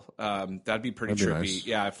cool. That'd be pretty trippy. Nice.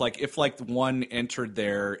 Yeah, if 1 entered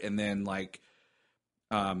there and then like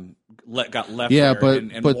got left. Yeah,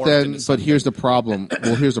 there but here's the problem.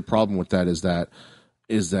 Well, here's the problem with that is that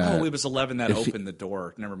oh, it was 11 that opened the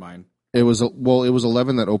door. Never mind. It was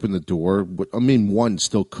 11 that opened the door. I mean, 1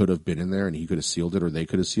 still could have been in there and he could have sealed it, or they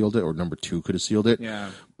could have sealed it, or number 2 could have sealed it.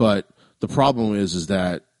 Yeah. But the problem is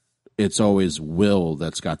that it's always Will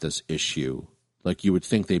that's got this issue. Like, you would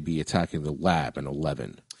think they'd be attacking the lab in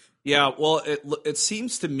 11. Yeah, well, it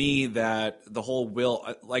seems to me that the whole Will,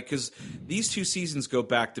 like, because these 2 seasons go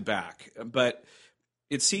back to back, but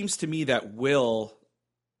it seems to me that Will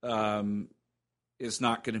is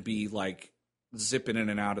not going to be like zipping in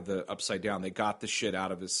and out of the Upside Down. They got the shit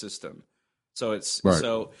out of his system, so it's right.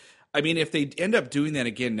 So. I mean, if they end up doing that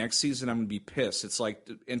again next season, I'm going to be pissed. It's like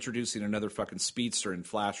introducing another fucking speedster in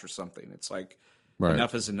Flash or something. It's like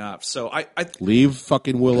enough is enough. So I leave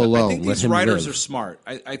fucking Will alone. I think these writers are smart.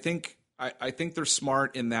 I think they're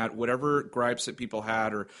smart in that whatever gripes that people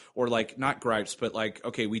had, or like not gripes, but like,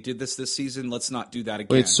 okay, we did this season. Let's not do that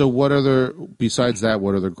again. Wait, so what other besides that?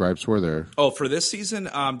 What other gripes were there? Oh, for this season,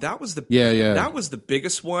 that was the that was the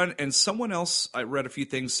biggest one. And someone else, I read a few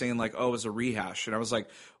things saying like, oh, it was a rehash, and I was like,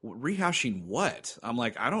 rehashing what? I'm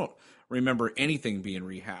like, I don't remember anything being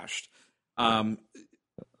rehashed.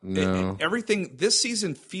 No, everything this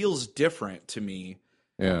season feels different to me.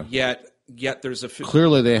 Yeah. Yet there's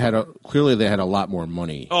clearly they had a lot more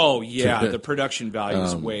money. Oh yeah, the production value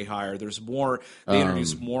is way higher. There's more. They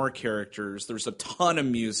introduced more characters. There's a ton of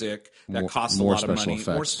music that costs a lot of money. Effects.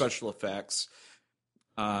 More special effects.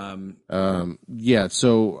 Yeah.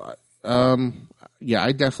 So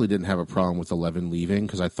I definitely didn't have a problem with 11 leaving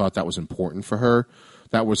because I thought that was important for her.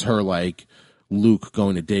 That was her like Luke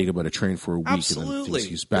going to Dagobah to train for a week Absolutely. and then thinks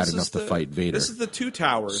he's bad enough to fight Vader. This is the 2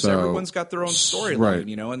 towers. So, everyone's got their own storyline,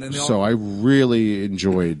 right. And then So I really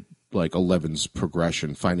enjoyed like 11's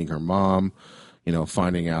progression, finding her mom,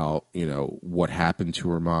 finding out, what happened to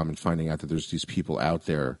her mom, and finding out that there's these people out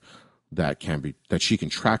there that she can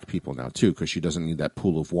track people now too, because she doesn't need that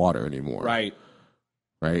pool of water anymore. Right.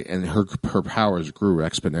 Right. And her powers grew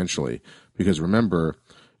exponentially because remember,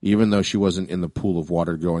 even though she wasn't in the pool of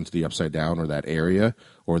water going to the Upside Down or that area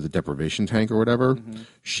or the deprivation tank or whatever,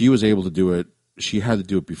 she was able to do it. She had to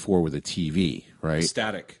do it before with a TV, right?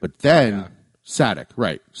 Static. But then, static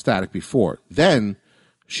before. Then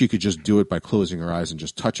she could just do it by closing her eyes and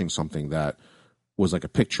just touching something that was like a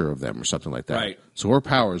picture of them or something like that. Right. So her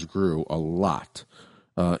powers grew a lot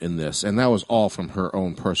in this. And that was all from her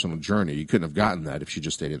own personal journey. You couldn't have gotten that if she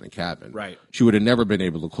just stayed in the cabin. Right. She would have never been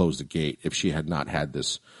able to close the gate if she had not had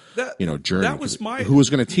this journey. That was who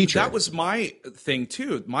was going to teach her? That was my thing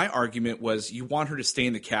too. My argument was you want her to stay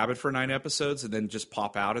in the cabin for 9 episodes and then just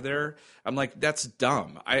pop out of there. I'm like, that's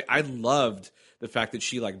dumb. I loved the fact that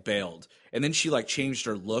she like bailed and then she like changed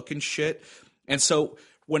her look and shit. And so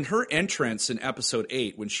when her entrance in episode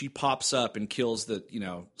 8, when she pops up and kills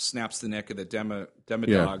snaps the neck of the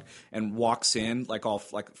Demodog and walks in like all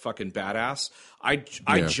like fucking badass, I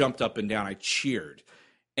jumped up and down. I cheered.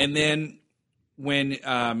 And then when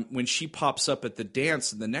she pops up at the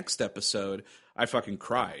dance in the next episode, I fucking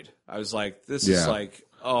cried. I was like, this is like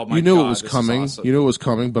Oh my you knew God, it was this is coming. awesome. You knew it was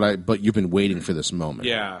coming, but you've been waiting for this moment.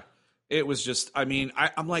 Yeah. It was just, I mean,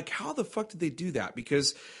 I'm like, how the fuck did they do that?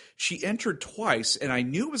 Because she entered twice and I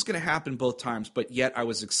knew it was going to happen both times, but yet I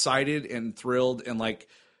was excited and thrilled and like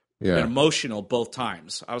and emotional both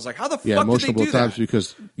times. I was like, how the fuck did they emotional do both that? times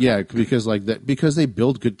because like that, because they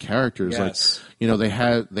build good characters. Yes. Like, they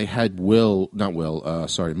had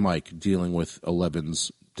Mike dealing with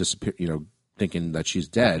Eleven's disappear, thinking that she's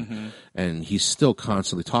dead, and he's still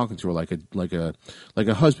constantly talking to her like a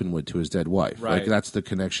husband would to his dead wife. Right. Like that's the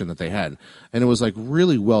connection that they had, and it was like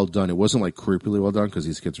really well done. It wasn't like creepily well done because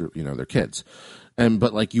these kids are they're kids,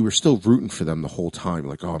 but like you were still rooting for them the whole time.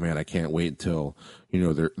 Like, oh man, I can't wait until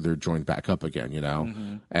they're joined back up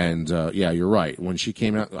again. And you're right. When she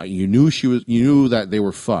came out, you knew that they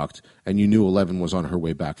were fucked, and you knew 11 was on her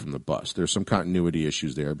way back from the bus. There's some continuity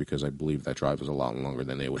issues there because I believe that drive was a lot longer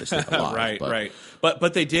than they would have stayed alive. Right.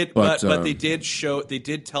 But they did they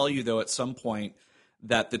did tell you though at some point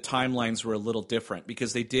that the timelines were a little different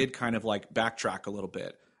because they did kind of like backtrack a little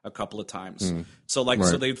bit a couple of times. So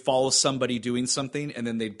so they'd follow somebody doing something and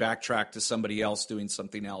then they'd backtrack to somebody else doing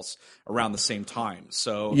something else around the same time.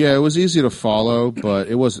 So yeah, it was easy to follow, but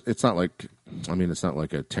it's not like a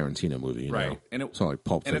Tarantino movie, right? And it's not like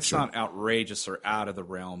Pulp Fiction. And it's not outrageous or out of the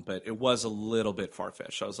realm, but it was a little bit far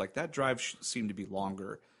fetched. I was like, that drive seemed to be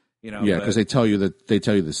longer, Yeah, because they tell you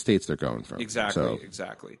the states they're going from.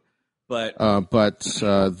 Exactly. But and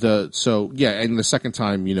the second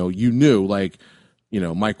time, you knew like.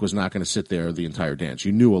 Mike was not going to sit there the entire dance.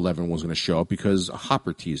 You knew 11 was going to show up because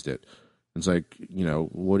Hopper teased it. It's like,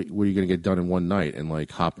 what are you going to get done in one night? And like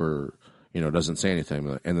Hopper, doesn't say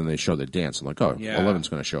anything. And then they show the dance. I'm like, 11's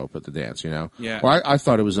going to show up at the dance, Yeah. Well, I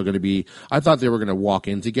thought it was going to be, I thought they were going to walk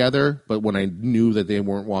in together. But when I knew that they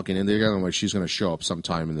weren't walking in together, I'm like, she's going to show up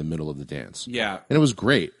sometime in the middle of the dance. Yeah. And it was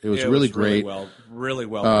great. It was really great. Really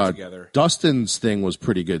well put together. Dustin's thing was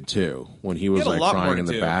pretty good too. When he was like crying in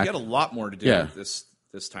the back. He had a lot more to do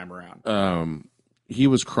this time around. He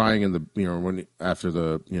was crying in the after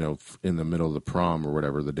the in the middle of the prom or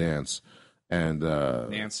whatever, the dance, and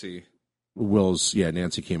Nancy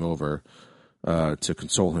came over to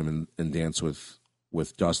console him and dance with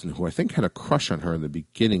Dustin, who I think had a crush on her in the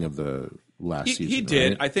beginning of the last season. He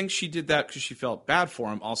did. Right? I think she did that because she felt bad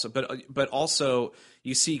for him also, but also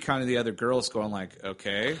you see kind of the other girls going like,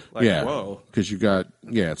 okay, like whoa, because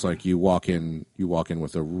it's like you walk in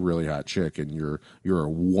with a really hot chick and you're a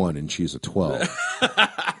 1 and she's a 12.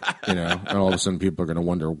 And all of a sudden people are going to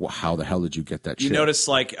wonder how the hell did you get that chick? You notice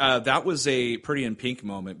like that was a Pretty in Pink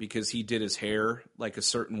moment because he did his hair like a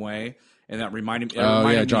certain way and that reminded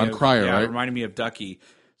me. John Cryer, right? It reminded me of Ducky.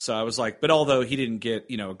 So I was like, but although he didn't get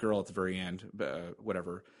a girl at the very end,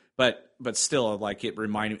 whatever. But still, like it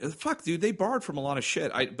reminded me. Fuck, dude, they borrowed from a lot of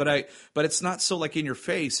shit. But it's not so like in your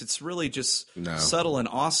face. It's really just subtle and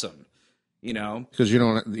awesome. Because they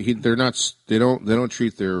don't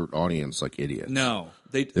treat their audience like idiots. No,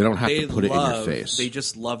 they don't have to put it in your face. They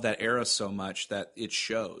just love that era so much that it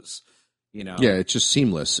shows. Yeah, it's just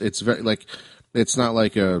seamless. It's very like. It's not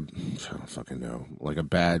like I don't fucking know, like a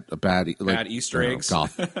bad like, Easter eggs.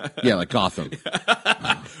 Like Gotham.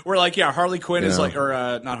 We're like, Harley Quinn is like,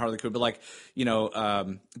 or not Harley Quinn, but like,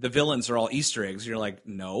 the villains are all Easter eggs. You're like,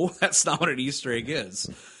 no, that's not what an Easter egg is.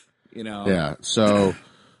 Yeah. So.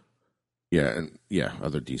 Yeah, and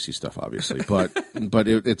other DC stuff obviously, but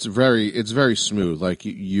it's very smooth. Like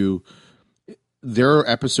there are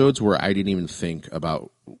episodes where I didn't even think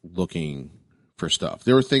about looking for stuff.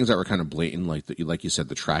 There were things that were kind of blatant, like you said,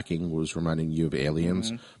 the tracking was reminding you of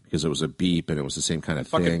Aliens because it was a beep and it was the same kind of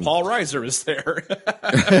thing. Fucking Paul Reiser was there.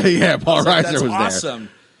 Yeah, Paul Reiser was awesome.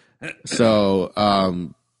 There. So,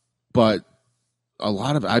 but a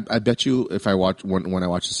lot of I bet you if I watch when I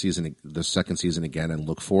watch the second season again and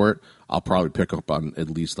look for it, I'll probably pick up on at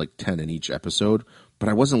least like 10 in each episode. But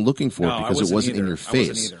I wasn't looking for it because it wasn't in your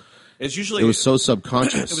face. It was so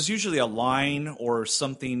subconscious. It was usually a line or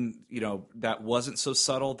something, that wasn't so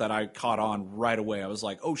subtle that I caught on right away. I was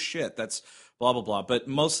like, oh shit, that's blah, blah, blah. But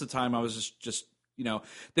most of the time I was just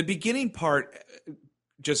the beginning part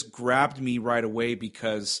just grabbed me right away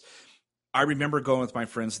because I remember going with my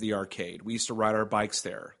friends to the arcade. We used to ride our bikes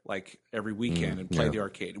there like every weekend and play the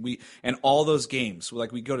arcade. And all those games,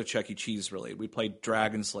 like we go to Chuck E. Cheese really. We played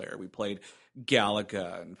Dragon Slayer. We played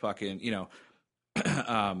Galaga and fucking,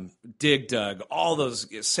 Dig Dug, all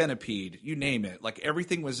those, Centipede, you name it. Like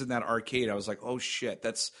everything was in that arcade. I was like, oh shit,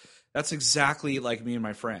 that's exactly like me and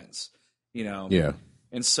my friends, Yeah.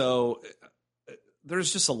 And so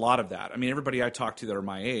there's just a lot of that. I mean, everybody I talk to that are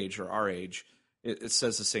my age or our age, it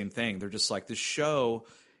says the same thing. They're just like, this show,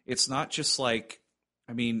 it's not just like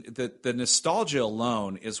I mean, the nostalgia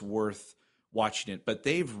alone is worth watching it, but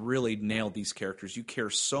they've really nailed these characters. You care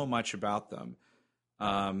so much about them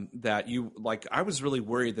that you like. I was really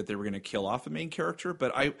worried that they were going to kill off a main character,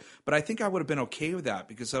 but I think I would have been okay with that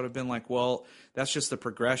because I would have been like, well, that's just the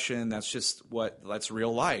progression. That's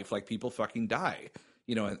real life. Like people fucking die,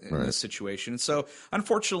 in this situation. And so,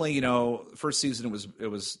 unfortunately, first season it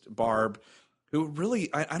was Barb, who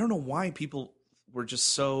really I don't know why people were just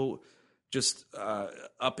so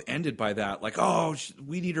upended by that. Like, oh,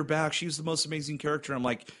 we need her back. She was the most amazing character. I'm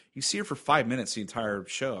like, you see her for 5 minutes the entire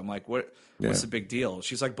show. I'm like, what's the big deal?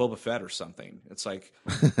 She's like Boba Fett or something. It's like,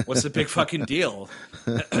 what's the big fucking deal?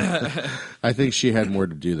 I think she had more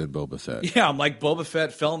to do than Boba Fett. Yeah, I'm like, Boba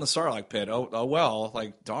Fett fell in the Sarlacc pit. Oh well,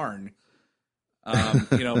 like darn.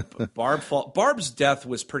 Barb's death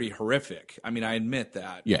was pretty horrific. I mean, I admit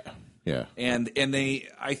that. Yeah. And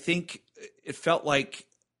I think it felt like,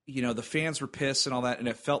 the fans were pissed and all that, and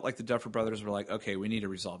it felt like the Duffer Brothers were like, okay, we need to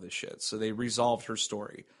resolve this shit. So they resolved her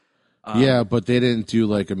story. Yeah, but they didn't do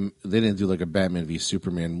like a Batman v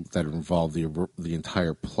Superman that involved the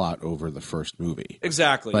entire plot over the first movie.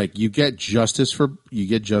 Exactly. Like you get justice for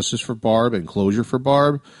Barb and closure for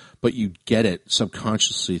Barb, but you get it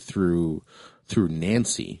subconsciously through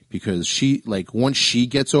Nancy, because she, like, once she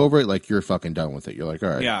gets over it, like, you're fucking done with it. You're like,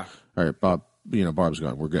 all right, Bob, Barb's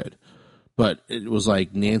gone, we're good. But it was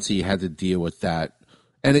like Nancy had to deal with that.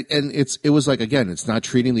 And it was like, again, it's not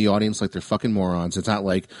treating the audience like they're fucking morons. It's not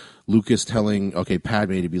like Lucas telling,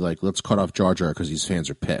 Padme to be like, let's cut off Jar Jar because these fans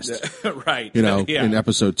are pissed. Right. In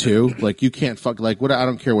episode 2, like, you can't what, I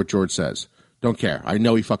don't care what George says. Don't care. I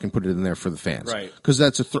know he fucking put it in there for the fans. Right. Because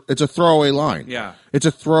it's a throwaway line. Yeah. It's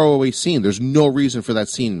a throwaway scene. There's no reason for that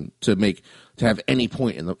scene to have any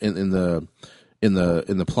point in the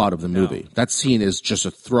plot of the movie. No. That scene is just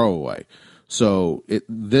a throwaway. So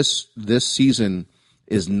this season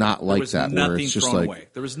is not like that, where it's just like away.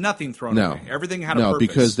 There was nothing thrown away. Everything had a purpose.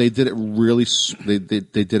 Because they did it really they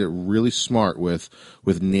did it really smart with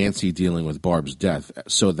Nancy dealing with Barb's death.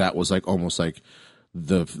 So that was like almost like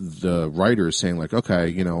the writers saying like,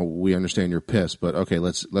 okay, we understand you're pissed, but okay,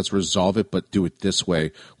 let's resolve it, but do it this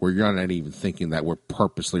way where you're not even thinking that we're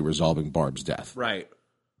purposely resolving Barb's death. Right.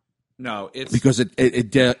 No, it's because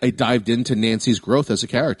it dived into Nancy's growth as a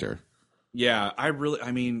character. Yeah,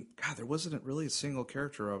 God, there wasn't really a single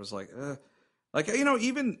character I was like,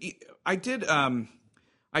 even I did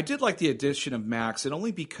like the addition of Max, and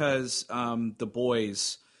only because the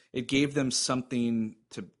boys, it gave them something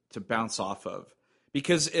to bounce off of.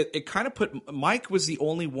 Because it kind of put Mike was the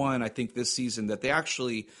only one I think this season that they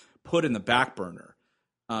actually put in the back burner.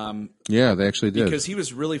 Yeah, they actually did, because he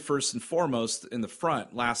was really first and foremost in the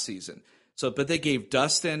front last season. So, but they gave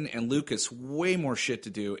Dustin and Lucas way more shit to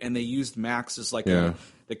do, and they used Max as like the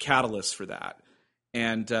catalyst for that.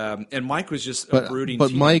 And Mike was just a brooding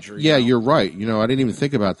teenager. Mike, you're right. I didn't even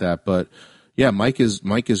think about that, but. Yeah, Mike is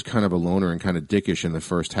kind of a loner and kind of dickish in the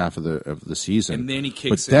first half of the season, and then he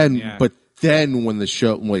kicks in. But then when the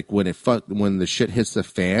show, like when the shit hits the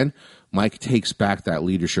fan, Mike takes back that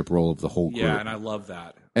leadership role of the whole group. Yeah, and I love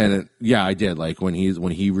that. And I did, like when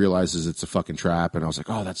he realizes it's a fucking trap, and I was like,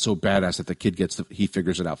 oh, that's so badass that the kid he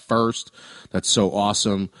figures it out first. That's so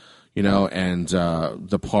awesome. And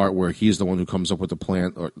the part where he's the one who comes up with the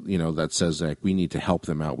plan, or that says like, we need to help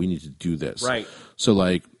them out, we need to do this. Right. So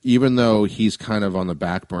like, even though he's kind of on the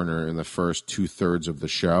back burner in the first 2/3 of the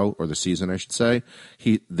show, or the season, I should say,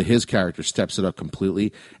 his character steps it up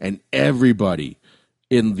completely, and everybody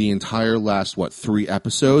in the entire last 3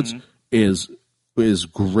 episodes is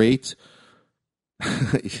great.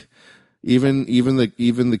 Even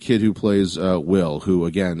the kid who plays Will, who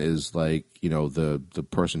again is like the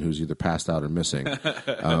person who's either passed out or missing.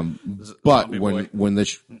 But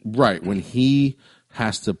when he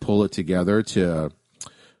has to pull it together to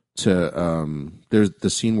there's the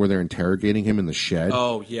scene where they're interrogating him in the shed.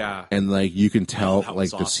 Oh yeah, and like you can tell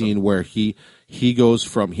like the awesome. Scene where he goes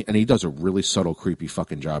from and he does a really subtle, creepy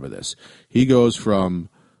fucking job of this. He goes from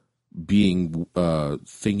being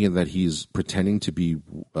thinking that he's pretending to be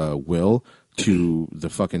Will to the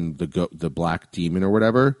fucking the black demon or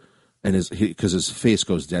whatever, and because his face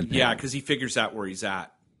goes deadpan. Yeah, because he figures out where he's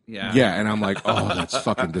at. Yeah, yeah, and I'm like, oh, that's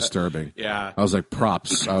fucking disturbing. Yeah, I was like,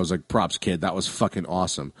 props, kid, that was fucking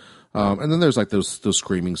awesome. And then there's like those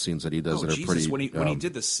screaming scenes that he does that are pretty. When he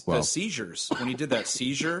did the seizures, when he did that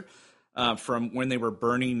seizure. From when they were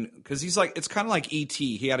burning, because he's like, it's kind of like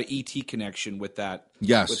E.T. He had an E.T. connection with that.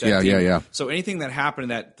 Yes, with that demon. yeah. So anything that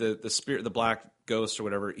happened, that the spirit, the black ghost or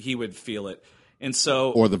whatever, he would feel it. And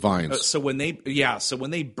so, or the vines. So when they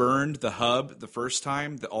burned the hub the first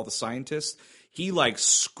time, all the scientists, he like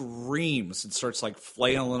screams and starts like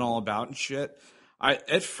flailing all about and shit.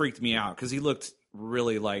 It freaked me out because he looked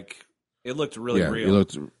really like it looked really real. He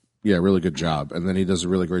looked really good job, and then he does a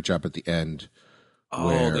really great job at the end.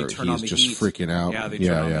 Where they turn on the just heat. freaking out. Yeah, they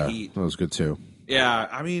turn on the heat. That was good too. Yeah,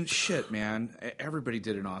 I mean, shit, man. Everybody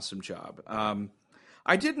did an awesome job.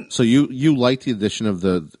 I didn't. So you liked the addition of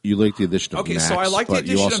Okay, Max, so I like the but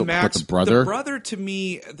you addition also of Max. put the brother. The brother, to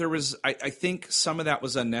me, there was. I think some of that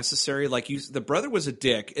was unnecessary. Like the brother was a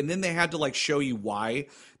dick, and then they had to like show you why.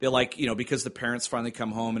 They like because the parents finally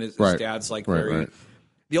come home and his dad's like very. Right.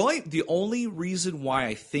 The only reason why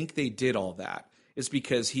I think they did all that is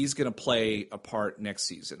because he's going to play a part next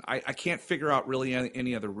season. I can't figure out really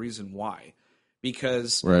any other reason why.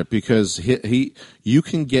 Because he you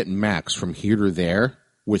can get Max from here to there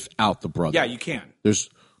without the brother. Yeah, you can. There's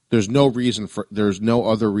no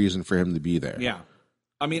other reason for him to be there. Yeah,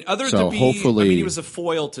 I mean, hopefully, he was a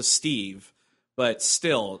foil to Steve, but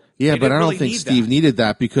still. Yeah, but I don't think Steve needed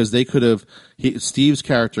that because they could have. Steve's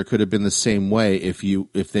character could have been the same way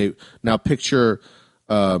if they now picture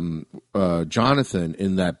Jonathan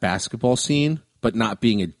in that basketball scene, but not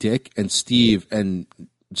being a dick, and Steve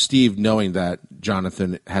knowing that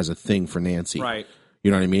Jonathan has a thing for Nancy, right?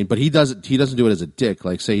 You know what I mean? But he doesn't do it as a dick.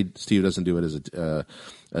 Like say Steve doesn't do it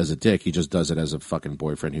as a dick. He just does it as a fucking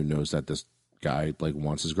boyfriend who knows that this guy like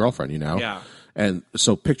wants his girlfriend. Yeah. And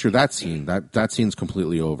so picture that scene. That scene's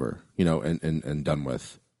completely over. And done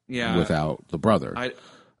with. Yeah. Without the brother.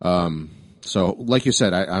 So like you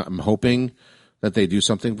said, I'm hoping that they do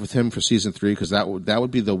something with him for season 3 because that would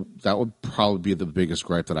probably be the biggest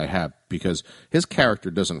gripe that I have because his character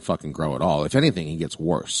doesn't fucking grow at all. If anything, he gets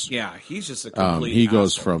worse. Yeah, he's just a complete. He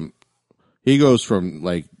goes from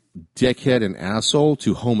like dickhead and asshole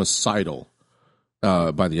to homicidal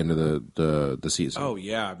by the end of the season. Oh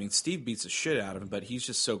yeah, I mean Steve beats the shit out of him, but he's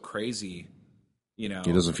just so crazy. He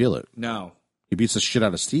doesn't feel it. No. He beats the shit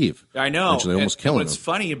out of Steve. I know. Eventually almost killing him. What's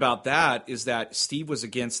funny about that is that Steve was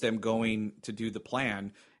against them going to do the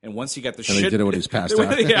plan, and once he got the shit, they did it when he's passed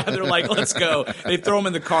out. Yeah, they're like, "Let's go." They throw him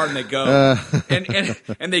in the car and they go,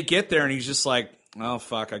 and they get there, and he's just like, "Oh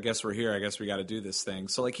fuck, I guess we're here. I guess we got to do this thing."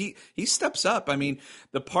 So like he steps up. I mean,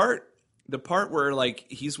 the part where like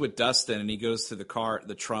he's with Dustin and he goes to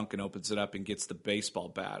the trunk and opens it up and gets the baseball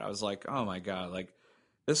bat. I was like, "Oh my god, like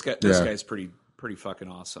this guy's pretty fucking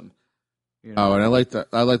awesome." Oh, and I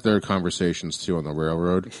like their conversations too on the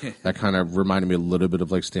railroad. That kind of reminded me a little bit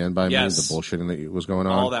of like Stand By Me, the bullshitting that was going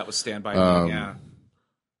on. All that was Stand By Me, yeah.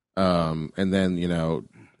 And then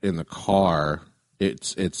in the car,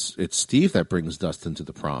 it's Steve that brings Dustin to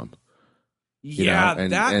the prom.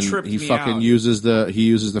 That tripped me out. He fucking uses the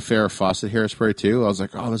Farrah Fawcett hairspray too. I was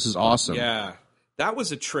like, oh, this is awesome. Yeah, that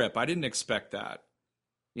was a trip. I didn't expect that.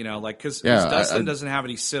 Because Dustin doesn't have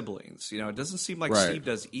any siblings. It doesn't seem like Steve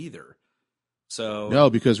does either. So no,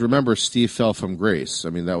 because remember, Steve fell from grace. I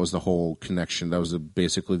mean, that was the whole connection. That was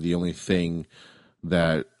basically the only thing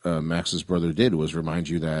that Max's brother did was remind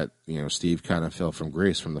you that Steve kind of fell from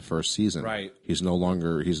grace from the first season. Right. He's no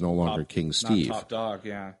longer King Steve. Not top dog.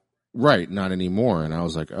 Yeah. Right. Not anymore. And I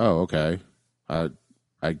was like, oh, okay.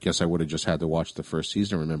 I guess I would have just had to watch the first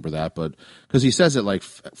season and remember that, but because he says it like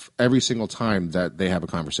every single time that they have a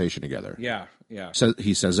conversation together. Yeah, yeah. So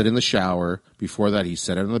he says it in the shower. Before that, he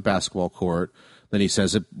said it on the basketball court. Then he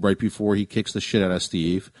says it right before he kicks the shit out of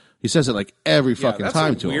Steve. He says it like every fucking time to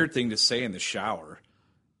him. That's a weird thing to say in the shower.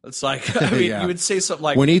 It's like, I mean, you would say something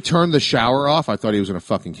like... When he turned the shower off, I thought he was going to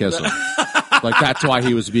fucking kiss him. Like, that's why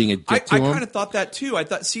he was being a dick to him. I kind of thought that, too.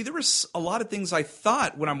 There was a lot of things I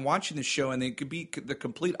thought when I'm watching the show, and they could be the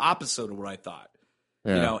complete opposite of what I thought.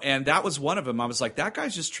 Yeah. And that was one of them. I was like, that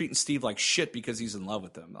guy's just treating Steve like shit because he's in love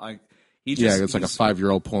with him. Like, it's like a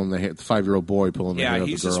 5-year-old pulling the 5-year-old boy pulling the hair of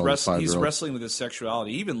the girl. He's wrestling with his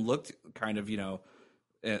sexuality. He even looked kind of,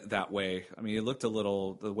 that way. I mean, he looked a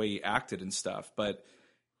little the way he acted and stuff, but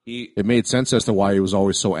it made sense as to why he was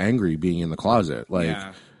always so angry being in the closet. Like,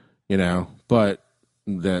 but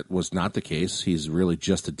that was not the case. He's really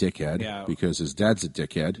just a dickhead because his dad's a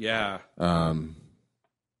dickhead. Yeah.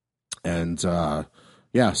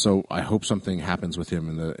 So I hope something happens with him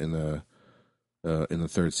in the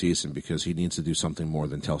third season because he needs to do something more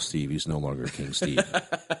than tell Steve he's no longer King Steve.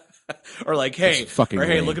 Or like, hey,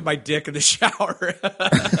 look at my dick in the shower.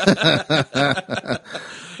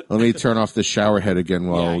 Let me turn off the shower head again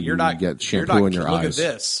while you get shampoo in your eyes. Look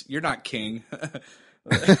at this. You're not king.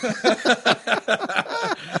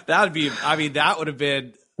 That would have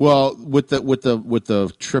been. Well, with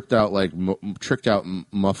the tricked out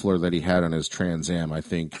muffler that he had on his Trans Am, I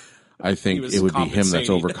think it would be him that's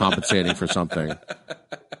overcompensating for something.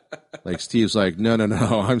 Like Steve's like, no,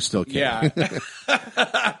 I'm still kidding. Yeah.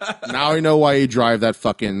 Now I know why you drive that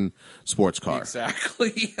fucking sports car.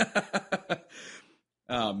 Exactly.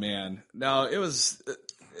 Oh man, no, it was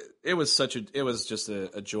just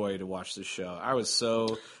a joy to watch this show. I was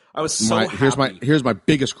so happy. Here's my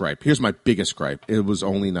biggest gripe. It was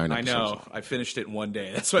only 9 episodes. I know. I finished it in one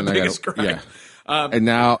day. That's my biggest gripe. Yeah. And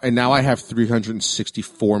now I have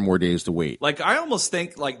 364 more days to wait. Like, I almost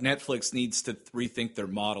think like Netflix needs to rethink their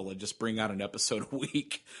model and just bring out an episode a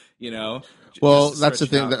week. You know. Well, that's the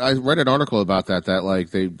thing. That I read an article about that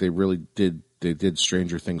like they really did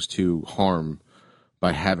Stranger Things 2 harm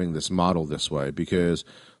by having this model this way, because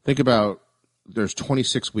think about, there's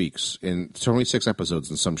 26 weeks in 26 episodes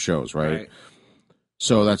in some shows, right?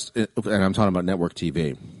 So that's, and I'm talking about network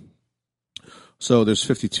TV. So there's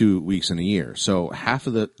 52 weeks in a year. So half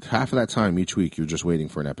of that time each week you're just waiting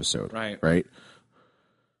for an episode, right?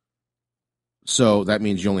 So that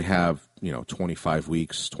means you only have 25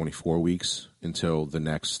 weeks, 24 weeks until the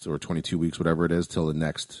next, or 22 weeks, whatever it is, till the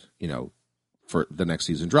next for the next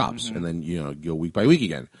season drops, and then you go week by week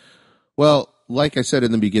again. Well, like I said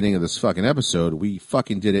in the beginning of this fucking episode, we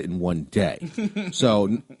fucking did it in one day.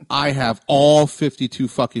 So I have all 52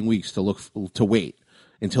 fucking weeks to wait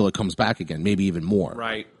until it comes back again, maybe even more.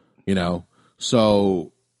 Right.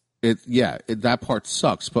 So that part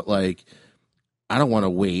sucks, but like, I don't want to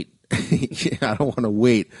wait. I don't want to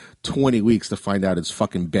wait 20 weeks to find out it's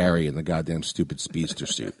fucking Barry in the goddamn stupid speedster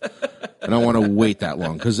suit. I don't want to wait that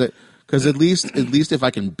long, because at least if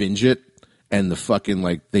I can binge it, and the fucking,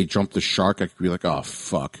 like, they jump the shark, I could be like, oh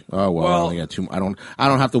fuck, I only got 2. I don't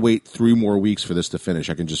have to wait 3 more weeks for this to finish.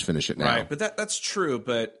 I can just finish it now. Right, but that's true.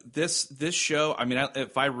 But this show, I mean,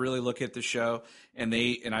 if I really look at the show and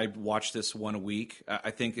I watched this one a week,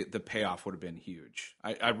 I think the payoff would have been huge.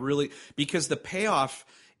 I really, because the payoff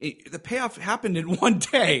happened in one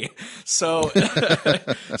day. So,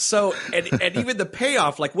 and even the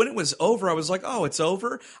payoff, like when it was over, I was like, oh, it's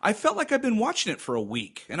over. I felt like I've been watching it for a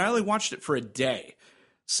week, and I only watched it for a day.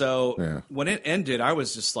 So when it ended, I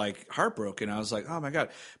was just like heartbroken. I was like, oh my God.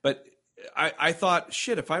 But I thought,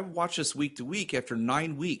 shit, if I watch this week to week after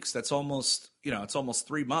 9 weeks, that's almost, it's almost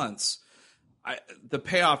 3 months. The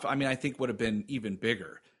payoff, I mean, I think would have been even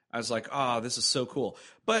bigger. I was like, oh, this is so cool.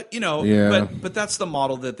 But, but that's the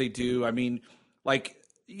model that they do. I mean, like,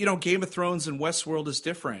 Game of Thrones and Westworld is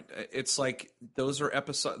different. It's like those are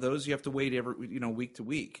episodes, those you have to wait every, week to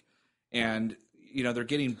week. And, they're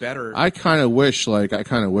getting better. I kind of wish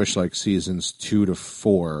like seasons 2 to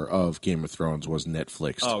 4 of Game of Thrones was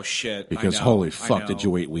Netflix. Oh, shit. Because holy fuck, did you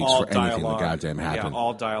wait weeks for anything to goddamn happen? Yeah,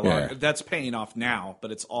 all dialogue. Yeah. That's paying off now,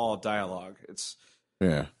 but it's all dialogue. It's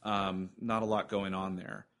not a lot going on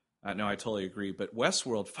there. No, I totally agree. But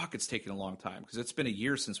Westworld, fuck, it's taken a long time, because it's been a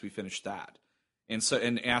year since we finished that. And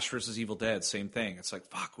Ash vs. Evil Dead, same thing. It's like,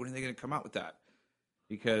 fuck, when are they going to come out with that?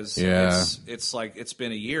 Because it's like it's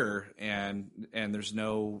been a year, and there's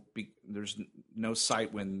no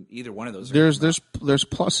sight when either one of those. There's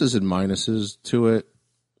pluses and minuses to it,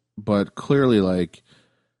 but clearly, like,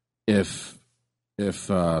 if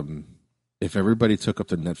everybody took up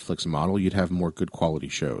the Netflix model, you'd have more good quality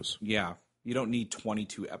shows. Yeah. You don't need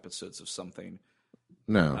 22 episodes of something.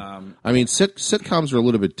 No. I mean, sitcoms are a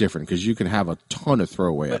little bit different, because you can have a ton of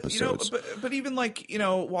throwaway episodes. But even like,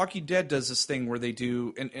 Walking Dead does this thing where they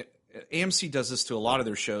do, and AMC does this to a lot of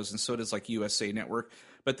their shows, and so does like USA Network.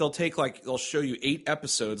 But they'll show you 8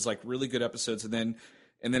 episodes, like really good episodes, and then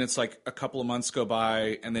it's like a couple of months go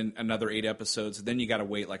by, and then another 8 episodes, and then you got to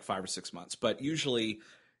wait like 5 or 6 months. But usually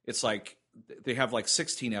it's like they have like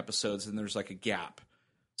 16 episodes, and there's like a gap.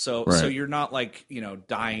 So you're not like,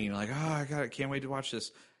 dying, like, oh, I can't wait to watch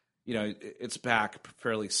this. It's back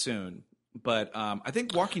fairly soon. But I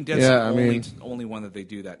think Walking Dead's the only one that they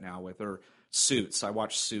do that now with, or Suits. I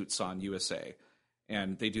watch Suits on USA,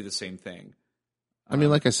 and they do the same thing. I mean,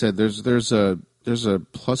 like I said, there's a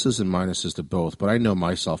pluses and minuses to both. But I know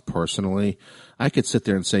myself personally, I could sit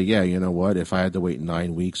there and say, yeah, you know what? If I had to wait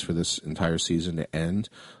 9 weeks for this entire season to end,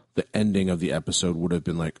 the ending of the episode would have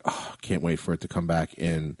been like, oh, can't wait for it to come back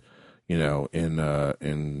in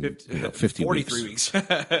 50 43 weeks.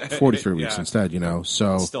 43 weeks instead,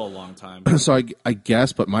 so it's still a long time. So I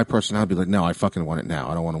guess, but my personality would be like, no, I fucking want it now.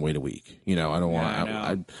 I don't want to wait a week. I don't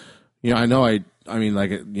want. I mean, like,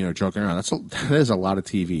 joking around. That is a lot of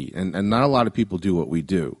TV, and not a lot of people do what we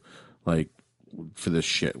do, like, for this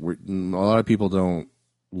shit. A lot of people don't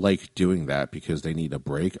like doing that because they need a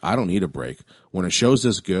break. I don't need a break. When a show's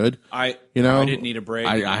this good, I didn't need a break.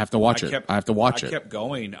 I have to watch it. I have to watch it. I kept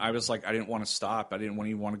going. I was like, I didn't want to stop. I didn't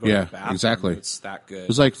even want to go to the bathroom. Exactly. It's that good. It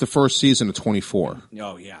was like the first season of 24.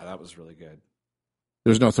 Oh yeah, that was really good.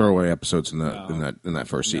 There's no throwaway episodes in that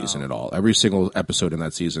first season at all. Every single episode in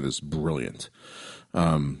that season is brilliant.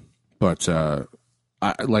 But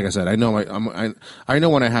like I said, I know I know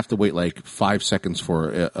when I have to wait like 5 seconds for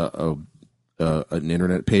an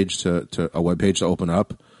internet page to a web page to open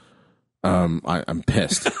up. I'm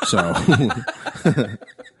pissed. So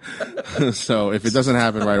so if it doesn't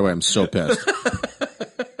happen right away, I'm so pissed.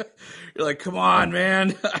 You're like, come on,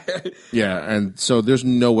 man. Yeah, and so there's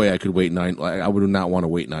no way I could wait I would not want to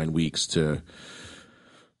wait 9 weeks for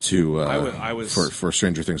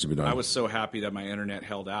Stranger Things to be done. I was so happy that my internet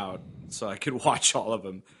held out so I could watch all of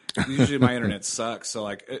them. Usually my internet sucks, so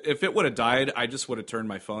like if it would have died, I just would have turned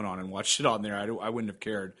my phone on and watched it on there. I wouldn't have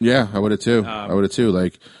cared. Yeah, I would have too.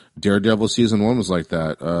 Like Daredevil season 1 was like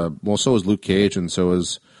that. Well, so was Luke Cage, and so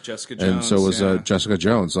was Jessica Jones, and so was Jessica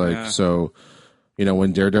Jones. So. You know,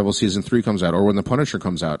 when Daredevil season 3 comes out, or when The Punisher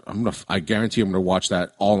comes out, I guarantee I'm going to watch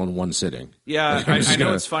that all in one sitting. Yeah, like, I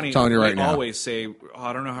know it's funny. Telling you right now. Always say,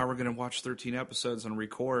 I don't know how we're going to watch 13 episodes and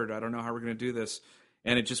record. I don't know how we're going to do this,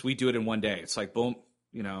 and we do it in one day. It's like boom,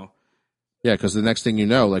 you know. Yeah, because the next thing you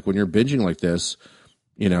know, like when you're binging like this,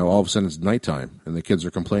 you know, all of a sudden it's nighttime and the kids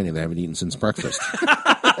are complaining they haven't eaten since breakfast.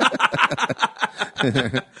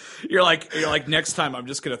 You're like next time I'm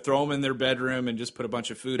just going to throw them in their bedroom and just put a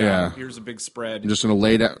bunch of food out. Here's a big spread. I'm just going to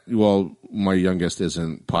lay down. Well, my youngest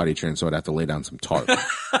isn't potty trained, so I'd have to lay down some tarp.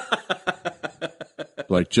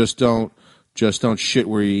 Like just don't shit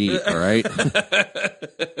where you eat. All right.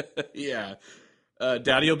 Yeah.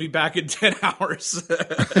 Daddy will be back in 10 hours.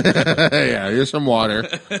 Yeah, here's some water.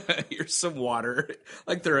 Here's some water.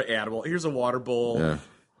 Like they're an animal. Here's a water bowl. Yeah.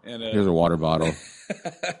 And here's a water bottle.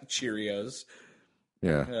 Cheerios.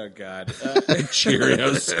 Yeah. Oh, God.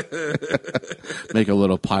 Cheerios. Make a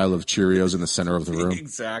little pile of Cheerios in the center of the room.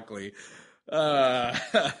 Exactly. Well,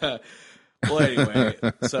 anyway,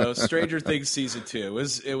 so Stranger Things season 2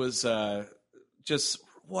 was just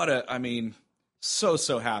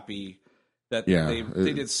so happy that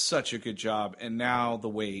they did such a good job, and now the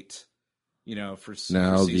wait, you know, for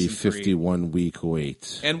now for the season 3. 51-week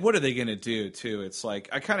wait. And what are they going to do too? It's like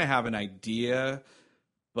I kind of have an idea,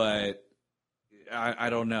 but I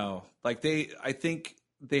don't know. Like I think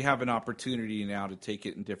they have an opportunity now to take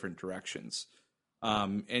it in different directions,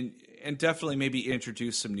 and definitely maybe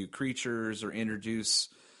introduce some new creatures or introduce,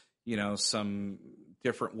 you know, some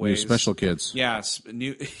different ways. New special kids. Yes,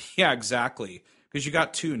 yeah, exactly. Because you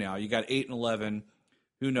got 2 now. You got 8 and 11.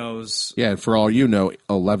 Who knows? Yeah, for all you know,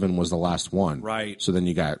 11 was the last one. Right. So then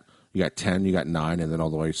you got 10, you got 9, and then all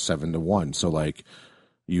the way 7 to 1. So like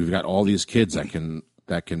you've got all these kids that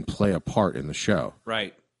can play a part in the show.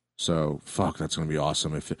 Right. So fuck, that's gonna be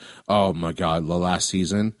awesome. Oh my god, the last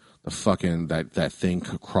season, the fucking that thing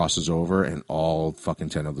crosses over, and all fucking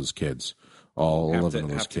 10 of those kids. All 11 of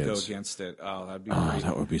those kids have to go against it. Oh, that'd be great.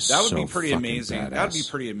 That would be pretty amazing. Badass. That would be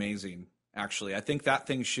pretty amazing. Actually, I think that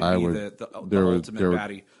thing should be the ultimate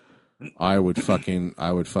baddie. I would fucking.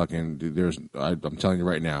 I'm telling you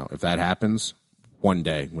right now, if that happens, one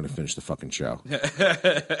day I'm going to finish the fucking show.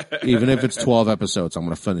 Even if it's 12 episodes, I'm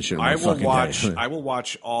going to finish it. I will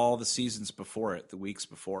watch all the seasons before it, the weeks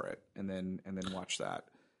before it, and then watch that.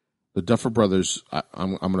 The Duffer Brothers.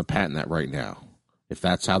 I'm going to patent that right now. If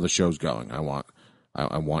that's how the show's going, I want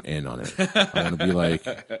in on it. I want to be like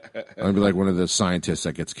one of the scientists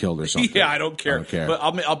that gets killed or something. Yeah, I don't care. But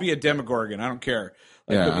I'll be a Demogorgon. I don't care.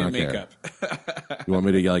 Like, yeah, I don't care. You want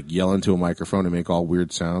me to like yell into a microphone and make all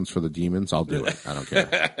weird sounds for the demons? I'll do it. I don't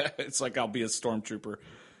care. It's like I'll be a stormtrooper.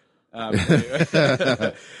 I'll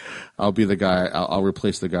be the guy. I'll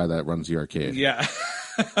replace the guy that runs the arcade. Yeah,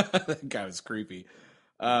 that guy was creepy.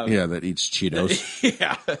 That eats Cheetos.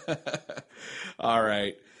 Yeah. All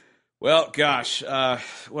right. Well, gosh,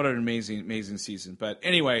 what an amazing season. But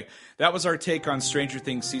anyway, that was our take on Stranger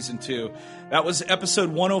Things Season 2. That was episode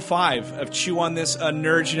 105 of Chew on This, a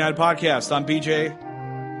Nerds United podcast. I'm BJ.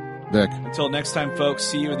 Vic. Until next time, folks,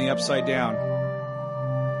 see you in the Upside Down.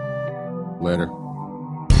 Later.